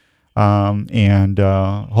August, and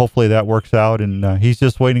hopefully that works out. And he's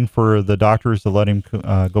just waiting for the doctors to let him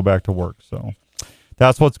go back to work. So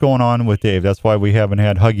that's what's going on with Dave. That's why we haven't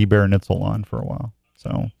had Huggy Bear Nitzel on for a while.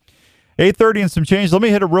 So 8:30 and some change. Let me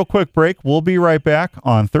hit a real quick break. We'll be right back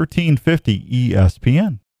on 1350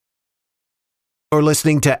 ESPN. You're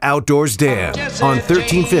listening to Outdoors Dan on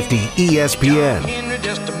 1350 ESPN. Henry,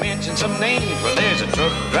 just to mention some names. Well, there's a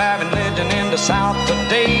truck driving legend in the South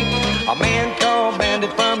today. A man called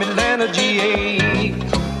Bandit from Atlanta, GA.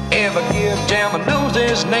 Ever give Jammer knows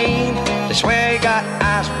his name. They swear he got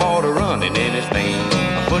ice water running in his veins.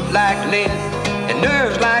 A foot like lead and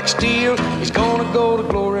nerves like steel. He's gonna go to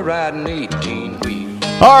glory riding 18 wheels.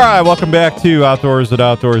 All right, welcome back to Outdoors at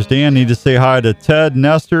Outdoors Dan. Need to say hi to Ted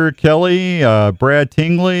Nestor, Kelly, Brad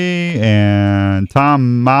Tingley, and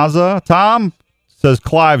Tom Mazza. Tom says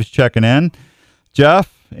Clive's checking in.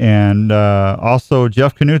 Jeff, and also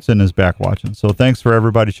Jeff Knutson is back watching. So thanks for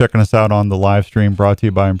everybody checking us out on the live stream brought to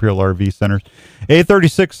you by Imperial RV Centers.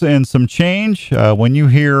 8:36 and some change. When you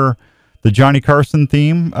hear the Johnny Carson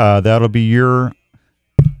theme, that'll be your...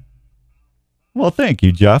 Well, thank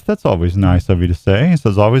you, Jeff. That's always nice of you to say. He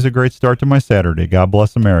says, always a great start to my Saturday. God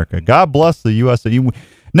bless America. God bless the U.S. You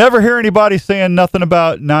never hear anybody saying nothing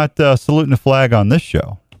about not saluting the flag on this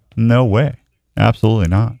show. No way. Absolutely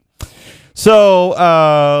not.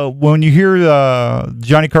 So when you hear the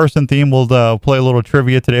Johnny Carson theme, we'll play a little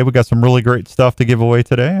trivia today. We got some really great stuff to give away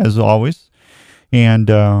today, as always. And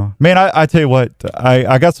man, I tell you what,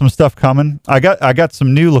 I got some stuff coming. I got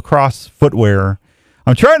some new lacrosse footwear.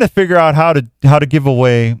 I'm trying to figure out how to give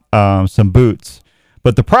away some boots,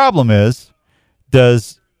 but the problem is,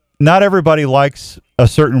 not everybody likes a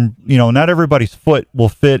certain, not everybody's foot will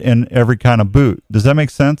fit in every kind of boot. Does that make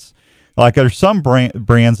sense? Like there's some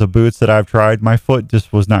brands of boots that I've tried, my foot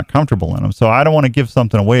just was not comfortable in them. So I don't want to give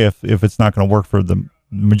something away if it's not going to work for the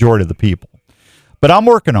majority of the people. But I'm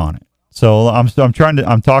working on it. So I'm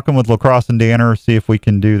talking with Lacrosse and Danner, see if we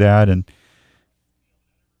can do that. And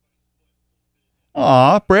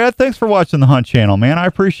aw, Brad, thanks for watching the Hunt Channel, man. I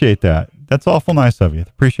appreciate that. That's awful nice of you.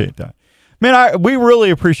 Appreciate that. Man, we really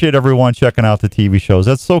appreciate everyone checking out the TV shows.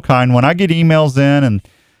 That's so kind. When I get emails in and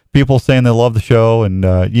people saying they love the show, and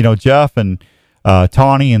Jeff and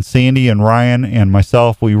Tawny and Sandy and Ryan and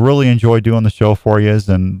myself, we really enjoy doing the show for you,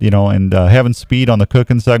 and having Speed on the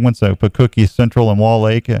cooking segments. I put Cookie Central and Wall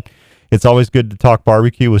Lake. It's always good to talk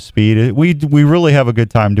barbecue with Speed. We really have a good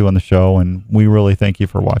time doing the show, and we really thank you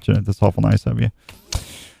for watching it. That's awful nice of you.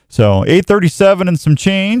 So 8:37 and some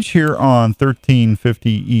change here on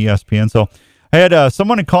 1350 ESPN. So I had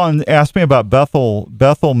someone call and ask me about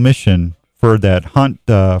Bethel Mission for that hunt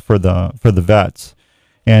for the vets,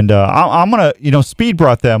 and I'm gonna Speed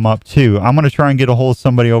brought them up too. I'm gonna try and get a hold of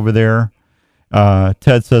somebody over there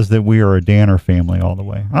Ted says that we are a Danner family all the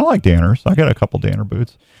way. I like Danners. I got a couple Danner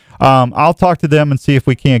boots. I'll talk to them and see if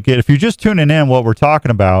we can't get. If you're just tuning in, what we're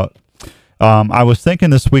talking about, I was thinking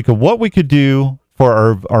this week of what we could do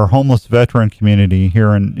for our homeless veteran community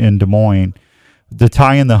here in Des Moines to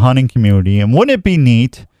tie in the hunting community. And wouldn't it be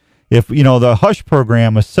neat if, the Hush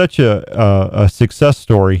program is such a success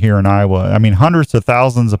story here in Iowa. I mean, hundreds of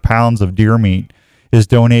thousands of pounds of deer meat is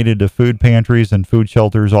donated to food pantries and food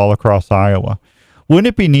shelters all across Iowa. Wouldn't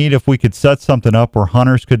it be neat if we could set something up where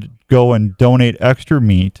hunters could go and donate extra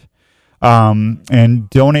meat and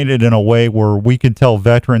donate it in a way where we can tell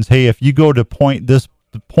veterans, hey, if you go to point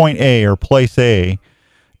A or place A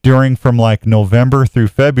from like November through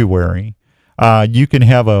February, you can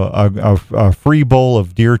have a free bowl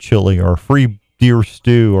of deer chili or a free deer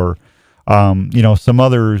stew or some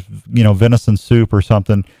other venison soup or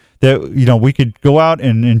something that we could go out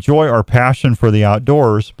and enjoy our passion for the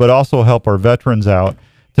outdoors, but also help our veterans out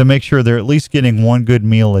to make sure they're at least getting one good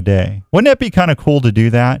meal a day. Wouldn't that be kind of cool to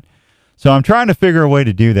do that? So I'm trying to figure a way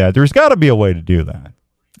to do that. There's got to be a way to do that.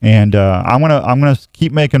 And I'm gonna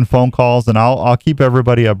keep making phone calls, and I'll keep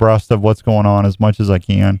everybody abreast of what's going on as much as I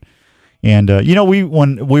can. And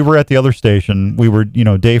when we were at the other station, we were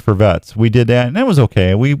Day for Vets. We did that, and it was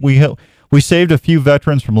okay. We saved a few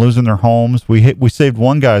veterans from losing their homes. We saved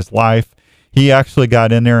one guy's life. He actually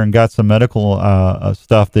got in there and got some medical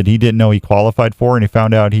stuff that he didn't know he qualified for, and he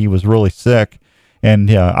found out he was really sick.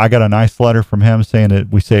 And I got a nice letter from him saying that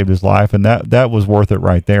we saved his life, and that was worth it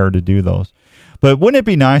right there to do those. But wouldn't it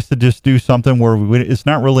be nice to just do something where it's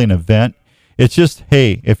not really an event? It's just,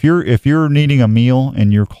 hey, if you're needing a meal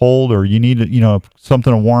and you're cold or you need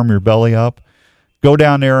something to warm your belly up, go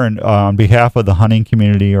down there and on behalf of the hunting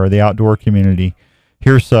community or the outdoor community,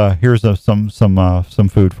 here's some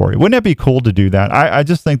food for you. Wouldn't it be cool to do that? I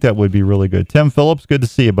just think that would be really good. Tim Phillips, good to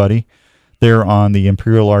see you, buddy. There on the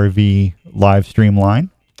Imperial RV live stream line.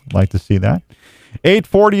 Like to see that.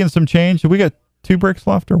 8:40 and some change. Do we got 2 breaks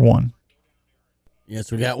left or 1?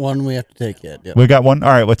 Yes, we got one we have to take yet. Yep. We got one. All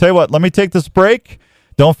right. Well, tell you what, let me take this break.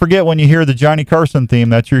 Don't forget, when you hear the Johnny Carson theme,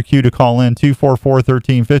 that's your cue to call in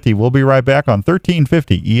 244-1350. We'll be right back on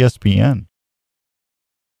 1350 ESPN.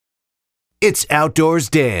 It's Outdoors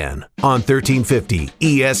Dan on 1350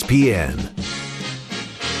 ESPN.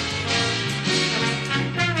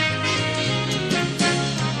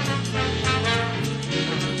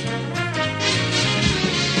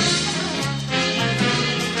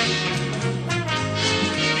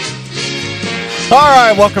 All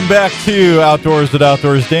right, welcome back to Outdoors with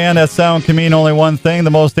Outdoors Dan. That sound can mean only one thing: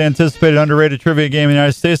 the most anticipated underrated trivia game in the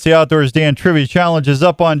United States. The Outdoors Dan Trivia Challenge is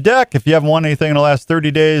up on deck. If you haven't won anything in the last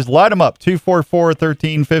 30 days, light them up.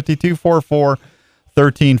 244-1350,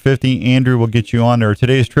 244-1350. Andrew will get you on there.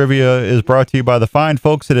 Today's trivia is brought to you by the fine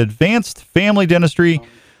folks at Advanced Family Dentistry.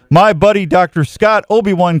 My buddy, Dr. Scott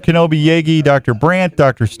Obi-Wan Kenobi Yagi, Dr. Brandt,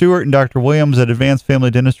 Dr. Stewart, and Dr. Williams at Advanced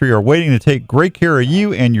Family Dentistry are waiting to take great care of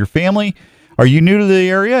you and your family. Are you new to the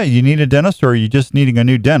area? You need a dentist, or are you just needing a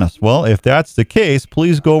new dentist? Well, if that's the case,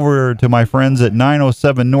 please go over to my friends at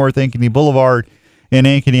 907 North Ankeny Boulevard in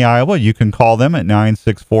Ankeny, Iowa. You can call them at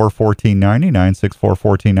 964-1490,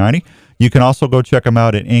 964-1490. You can also go check them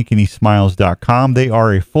out at ankenysmiles.com. They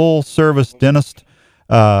are a full-service dentist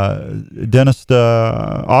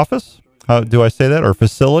office. How do I say that? Or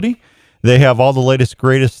facility. They have all the latest,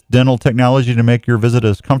 greatest dental technology to make your visit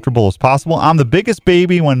as comfortable as possible. I'm the biggest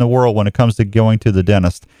baby in the world when it comes to going to the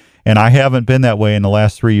dentist, and I haven't been that way in the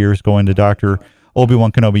last 3 years going to Dr.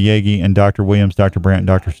 Obi-Wan Kenobi Yagi and Dr. Williams, Dr. Brandt, and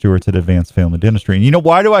Dr. Stewart's at Advanced Family Dentistry. And you know,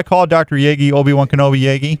 why do I call Dr. Yagi Obi-Wan Kenobi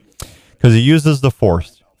Yagi? Because he uses the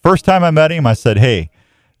Force. First time I met him, I said, hey,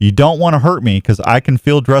 you don't want to hurt me because I can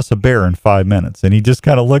field dress a bear in 5 minutes. And he just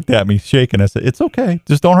kind of looked at me shaking. I said, it's okay.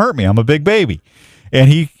 Just don't hurt me. I'm a big baby. And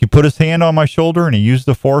he put his hand on my shoulder and he used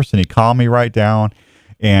the Force and he calmed me right down.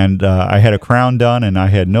 And I had a crown done and I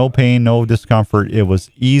had no pain, no discomfort. It was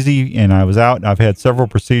easy and I was out. I've had several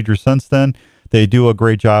procedures since then. They do a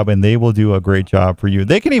great job and they will do a great job for you.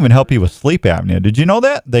 They can even help you with sleep apnea. Did you know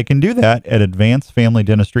that? They can do that at Advanced Family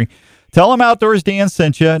Dentistry. Tell them Outdoors Dan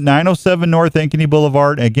sent you. 907 North Ankeny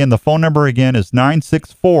Boulevard. Again, the phone number again is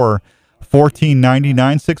 964-1490,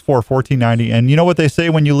 964-1490. And you know what they say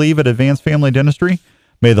when you leave at Advanced Family Dentistry?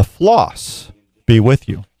 May the floss be with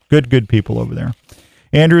you. Good people over there.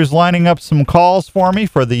 Andrew's lining up some calls for me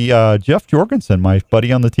for the Jeff Jorgensen, my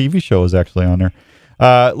buddy on the TV show, is actually on there.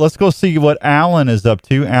 Let's go see what Alan is up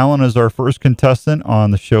to. Alan is our first contestant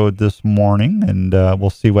on the show this morning, and we'll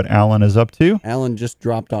see what Alan is up to. Alan just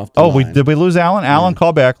dropped off the line. Did we lose Alan? Alan,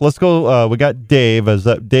 call back. Let's go. We got Dave.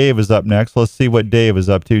 Dave is up next. Let's see what Dave is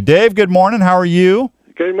up to. Dave, good morning. How are you?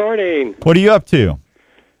 Good morning. What are you up to?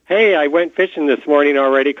 Hey, I went fishing this morning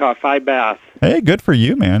already, caught 5 bass. Hey, good for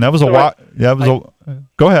you, man. That was So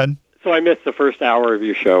Go ahead. So I missed the first hour of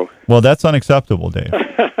your show. Well, that's unacceptable, Dave.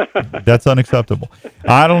 That's unacceptable.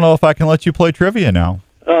 I don't know if I can let you play trivia now.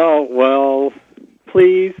 Oh, well,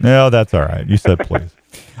 please. No, that's all right. You said please.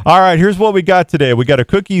 All right, here's what we got today. We got a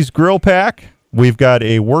Cookies grill pack. We've got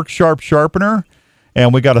a Work Sharp sharpener.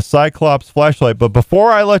 And we got a Cyclops flashlight. But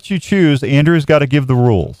before I let you choose, Andrew's got to give the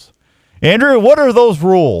rules. Andrew, what are those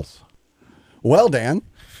rules? Well, Dan,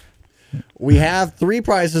 we have 3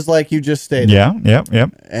 prizes like you just stated. Yeah,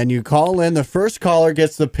 yep. And you call in. The first caller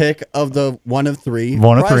gets the pick of the one of 3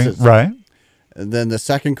 One of prizes. 3, right. And then the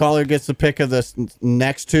second caller gets the pick of the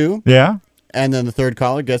next 2. Yeah. And then the third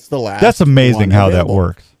caller gets the last. That's amazing one how available. that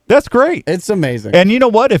works. That's great. It's amazing. And you know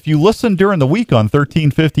what? If you listen during the week on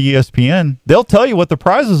 1350 ESPN, they'll tell you what the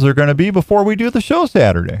prizes are going to be before we do the show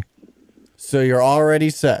Saturday. So you're already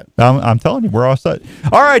set. I'm telling you, we're all set.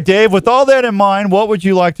 All right, Dave, with all that in mind, what would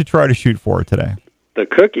you like to try to shoot for today? The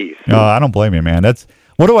cookies. I don't blame you, man.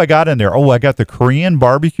 What do I got in there? Oh, I got the Korean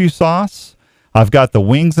barbecue sauce. I've got the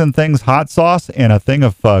Wings and Things hot sauce and a thing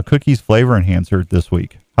of Cookies flavor enhancer this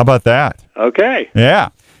week. How about that? Okay. Yeah.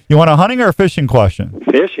 You want a hunting or a fishing question?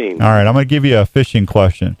 Fishing. All right, I'm going to give you a fishing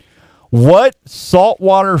question. What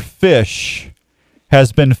saltwater fish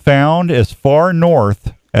has been found as far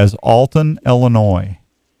north as Alton, Illinois?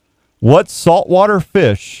 What saltwater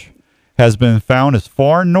fish has been found as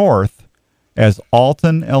far north as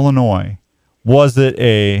Alton, Illinois? Was it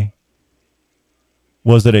a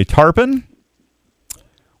tarpon?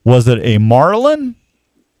 Was it a marlin?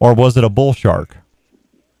 Or was it a bull shark?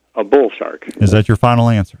 A bull shark. Is that your final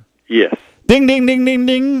answer? Yes. Ding, ding, ding, ding,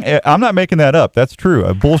 ding. I'm not making that up. That's true.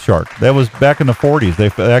 A bull shark. That was back in the 40s. They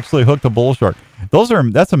actually hooked a bull shark.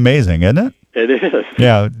 That's amazing, isn't it? It is.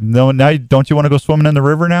 Yeah. No, now, don't you want to go swimming in the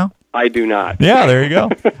river now? I do not. Yeah, there you go.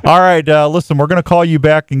 All right. Listen, we're going to call you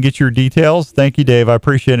back and get your details. Thank you, Dave. I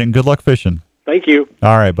appreciate it. And good luck fishing. Thank you.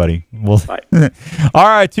 All right, buddy. Bye. All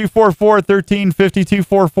right, 244-1350,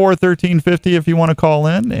 244-1350 if you want to call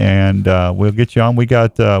in, and we'll get you on. We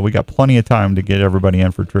got plenty of time to get everybody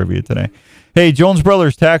in for trivia today. Hey, Jones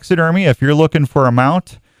Brothers Taxidermy, if you're looking for a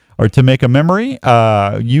mount or to make a memory,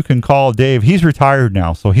 you can call Dave. He's retired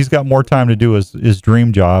now, so he's got more time to do his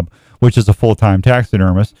dream job, which is a full-time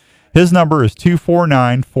taxidermist. His number is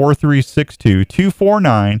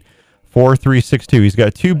 249-4362, 249-4362. He's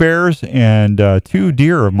got 2 bears and 2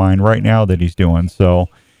 deer of mine right now that he's doing. So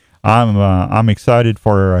I'm excited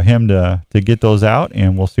for him to get those out,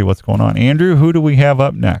 and we'll see what's going on. Andrew, who do we have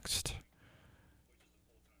up next?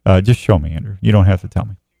 Just show me, Andrew. You don't have to tell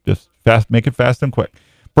me. Just make it fast and quick.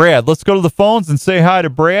 Brad, let's go to the phones and say hi to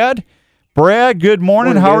Brad. Brad, good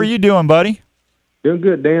morning. How are you doing, buddy? Doing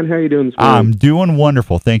good, Dan. How are you doing this morning? I'm doing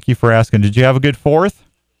wonderful. Thank you for asking. Did you have a good 4th?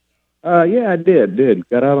 Yeah, I did.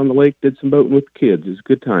 Got out on the lake, did some boating with the kids. It was a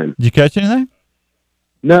good time. Did you catch anything?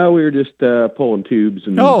 No, we were just pulling tubes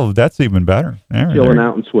and that's even better. chilling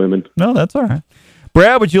out and swimming. No, that's all right.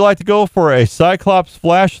 Brad, would you like to go for a Cyclops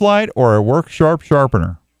flashlight or a Work Sharp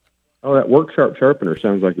sharpener? Oh, that Work Sharp sharpener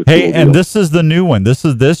sounds like a Hey, cool and deal. this is the new one. This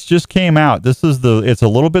just came out. It's a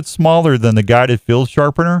little bit smaller than the guided field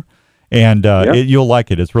sharpener, and you'll like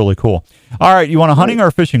it. It's really cool. All right, you want a hunting or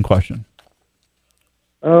a fishing question?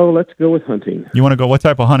 Oh, let's go with hunting. You want to go? What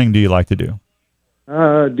type of hunting do you like to do?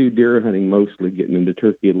 Do deer hunting mostly, getting into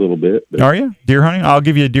turkey a little bit. But Are you deer hunting? I'll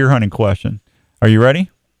give you a deer hunting question. Are you ready?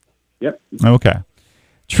 Yep. Okay.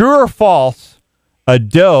 True or false? A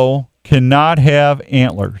doe cannot have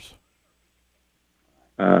antlers.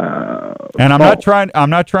 And I'm not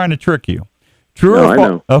trying to trick you. True No, or I false?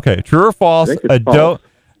 know. Okay. True or false? I think it's A doe. false.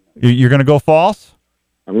 You're going to go false?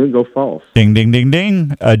 I'm going to go false. Ding, ding, ding,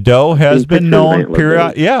 ding. A doe has Seen been pictures of known. antler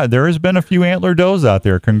does. Yeah, there has been a few antler does out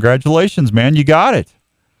there. Congratulations, man. You got it.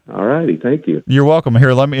 All righty, thank you. You're welcome.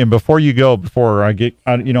 Here, and before you go, before I get,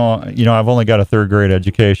 I've only got a 3rd grade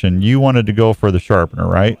education. You wanted to go for the sharpener,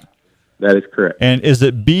 right? That is correct. And is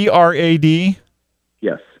it BRAD?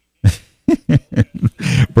 Yes.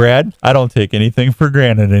 Brad, I don't take anything for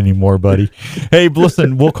granted anymore, buddy. Hey,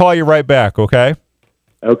 listen, we'll call you right back, okay?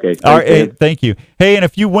 Okay. All right, hey, thank you. Hey, and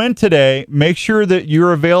if you win today, make sure that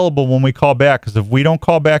you're available when we call back, because if we don't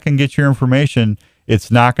call back and get your information,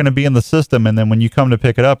 it's not going to be in the system, and then when you come to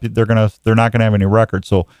pick it up, they're not going to have any records.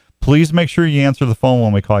 So please make sure you answer the phone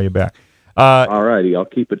when we call you back. All righty, I'll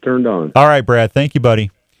keep it turned on. All right, Brad. Thank you,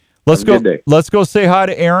 buddy. Let's Have a go. good day. Let's go say hi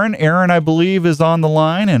to Aaron. Aaron, I believe, is on the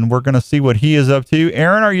line, and we're going to see what he is up to.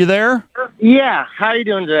 Aaron, are you there? Yeah. How are you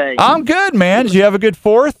doing today? I'm good, man. Did you have a good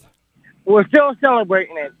 4th? We're still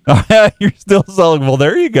celebrating it. You're still celebrating. Well,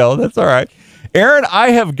 there you go. That's all right. Aaron,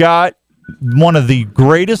 I have got one of the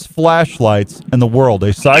greatest flashlights in the world,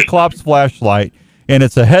 a Cyclops flashlight, and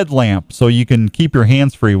it's a headlamp, so you can keep your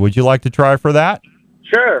hands free. Would you like to try for that?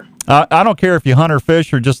 Sure. I don't care if you hunt or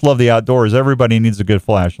fish or just love the outdoors. Everybody needs a good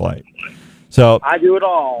flashlight. So I do it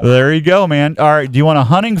all. there you go, man. All right, do you want a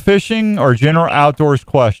hunting, fishing, or general outdoors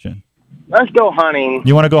question? Let's go hunting.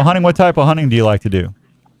 You want to go hunting? What type of hunting do you like to do?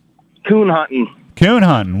 Coon hunting. Coon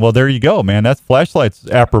hunting. Well, there you go, man. That's flashlights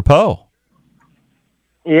apropos.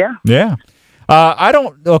 Yeah. Yeah. I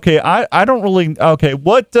don't really. Okay.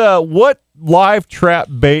 What live trap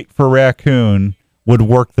bait for raccoon would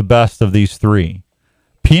work the best of these three?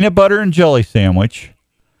 Peanut butter and jelly sandwich,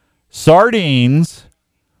 sardines,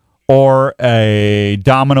 or a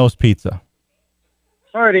Domino's pizza?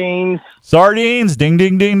 Sardines. Sardines. Ding,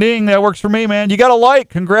 ding, ding, ding. That works for me, man. You got a light.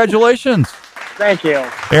 Congratulations. Thank you.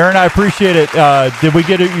 Aaron, I appreciate it. Did we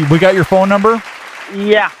get it? We got your phone number?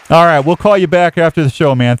 Yeah. All right. We'll call you back after the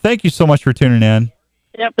show, man. Thank you so much for tuning in.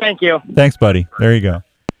 Yep, thank you. Thanks, buddy. There you go.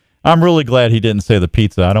 I'm really glad he didn't say the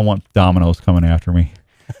pizza. I don't want Domino's coming after me.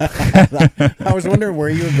 I was wondering where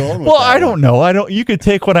you were going with Well, that. I don't know. You could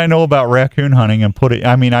take what I know about raccoon hunting and put it.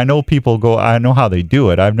 I mean, I know people go. I know how they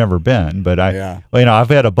do it. I've never been, but I've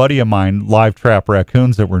had a buddy of mine live trap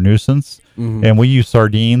raccoons that were nuisance, and we use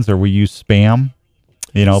sardines or we use Spam.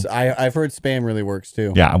 You know, I've heard Spam really works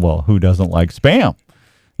too. yeah. Well, who doesn't like Spam?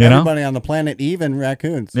 You know, Everybody on the planet, even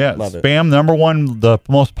raccoons, yeah. love it. Spam, number one, the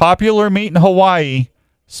most popular meat in Hawaii.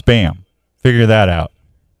 Spam. Figure that out.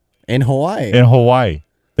 In Hawaii. In Hawaii.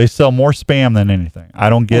 They sell more Spam than anything. I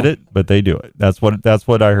don't get it, but they do it. That's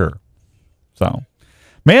what I heard. So,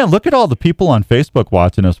 man, look at all the people on Facebook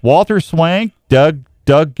watching us. Walter Swank, Doug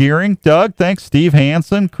Gearing, thanks. Steve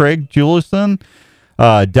Hansen, Craig Julison,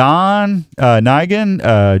 Don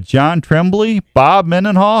Nigan, John Tremblay, Bob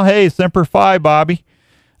Mendenhall. Hey, Semper Fi, Bobby.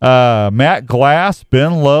 Matt Glass,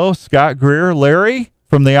 Ben Lowe, Scott Greer, Larry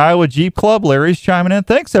from the Iowa Jeep Club. Larry's chiming in.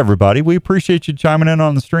 Thanks, everybody. We appreciate you chiming in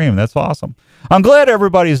on the stream. That's awesome. I'm glad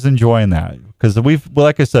everybody's enjoying that because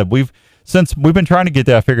like I said, we've been trying to get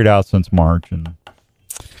that figured out since March, and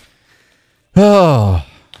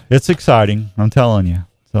it's exciting. I'm telling you.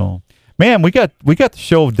 So, man, we got the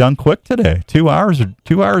show done quick today. 2 hours in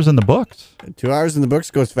the books. 2 hours in the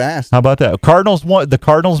books goes fast. How about that? The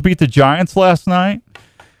Cardinals beat the Giants last night.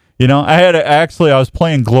 You know, I was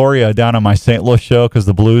playing Gloria down on my St. Louis show because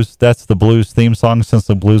that's the Blues theme song since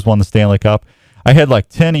the Blues won the Stanley Cup. I had like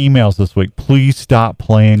 10 emails this week. Please stop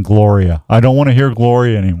playing Gloria. I don't want to hear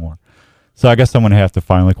Gloria anymore. So I guess I'm going to have to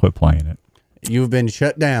finally quit playing it. You've been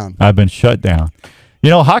shut down. I've been shut down. You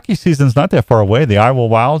know, hockey season's not that far away. The Iowa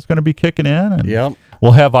Wild is going to be kicking in. And Yep.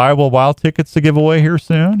 We'll have Iowa Wild tickets to give away here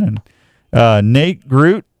soon. And Nate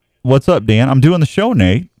Groot, what's up, Dan? I'm doing the show,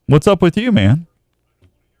 Nate. What's up with you, man?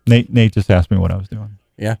 Nate just asked me what I was doing.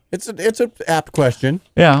 Yeah, it's an apt question.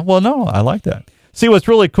 Yeah, well, no, I like that. See, what's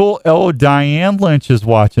really cool, Diane Lynch is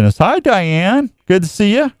watching us. Hi, Diane. Good to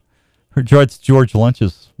see you. It's George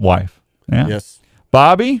Lynch's wife. Yeah. Yes.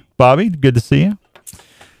 Bobby, good to see you.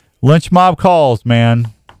 Lynch Mob calls, man.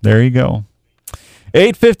 There you go.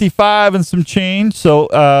 8:55 and some change.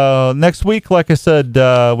 So next week, like I said,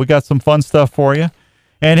 we got some fun stuff for you.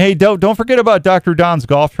 And hey, don't forget about Dr. Don's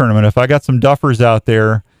golf tournament. If I got some duffers out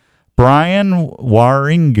there, Brian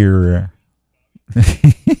Waringer.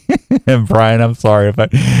 And Brian, I'm sorry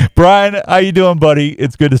Brian, how you doing, buddy?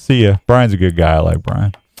 It's good to see you. Brian's a good guy. I like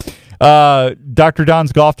Brian. Dr.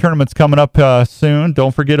 Don's golf tournament's coming up soon.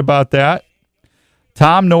 Don't forget about that.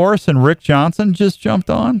 Tom Norris and Rick Johnson just jumped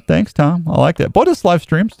on. Thanks, Tom. I like that. Boy, this live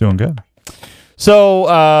stream's doing good.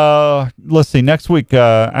 So let's see. Next week,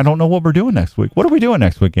 I don't know what we're doing next week. What are we doing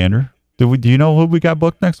next week, Andrew? Do you know who we got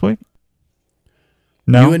booked next week?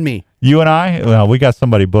 No, You and me. You and I. Well, we got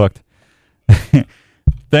somebody booked.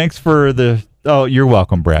 Thanks for the. Oh, you're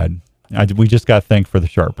welcome, Brad. We just got thanked for the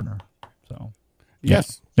sharpener. So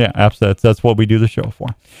Yes. yeah, absolutely. That's what we do the show for.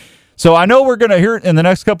 So I know we're gonna hear in the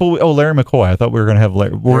next couple. Larry McCoy. I thought we were gonna have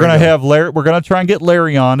Larry. We're gonna have Larry. We're gonna try and get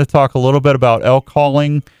Larry on to talk a little bit about elk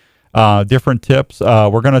calling, different tips.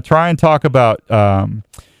 We're gonna try and talk about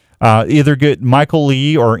either get Michael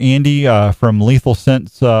Lee or Andy from Lethal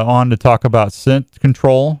Scents on to talk about scent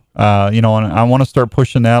control. And I want to start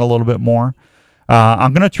pushing that a little bit more.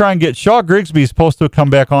 I'm gonna try and get Shaw Grigsby's supposed to come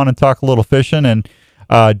back on and talk a little fishing and.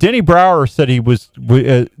 Denny Brower said he was.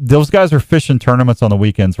 Those guys are fishing tournaments on the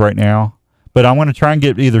weekends right now, but I want to try and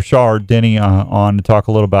get either Shaw or Denny on to talk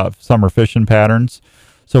a little about summer fishing patterns.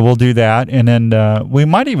 So we'll do that, and then we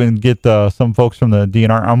might even get some folks from the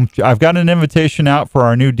DNR. I've got an invitation out for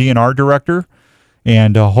our new DNR director,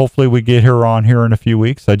 And hopefully we get her on here in a few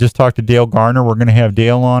weeks. I just talked to Dale Garner. We're going to have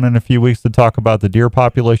Dale on in a few weeks to talk about the deer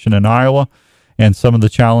population in Iowa and some of the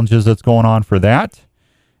challenges that's going on for that.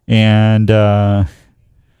 And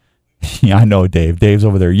yeah, I know Dave. Dave's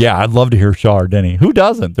over there. Yeah, I'd love to hear Shaw or Denny. Who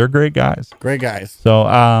doesn't? They're great guys. Great guys. So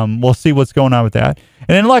we'll see what's going on with that. And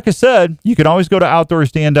then, like I said, you can always go to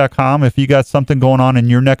outdoorsdan.com if you got something going on in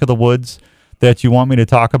your neck of the woods that you want me to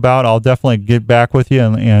talk about. I'll definitely get back with you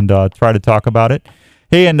and try to talk about it.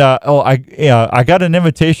 Hey, and I got an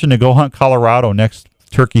invitation to go hunt Colorado next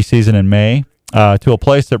turkey season in May to a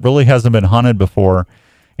place that really hasn't been hunted before.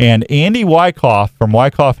 And Andy Wyckoff from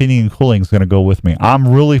Wyckoff Heating and Cooling is going to go with me. I'm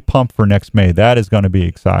really pumped for next May. That is going to be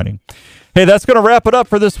exciting. Hey, that's going to wrap it up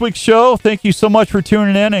for this week's show. Thank you so much for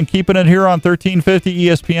tuning in and keeping it here on 1350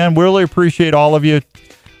 ESPN. We really appreciate all of you.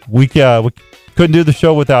 We couldn't do the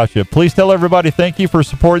show without you. Please tell everybody thank you for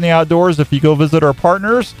supporting the outdoors if you go visit our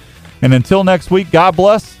partners. And until next week, God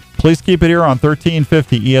bless. Please keep it here on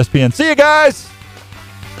 1350 ESPN. See you guys.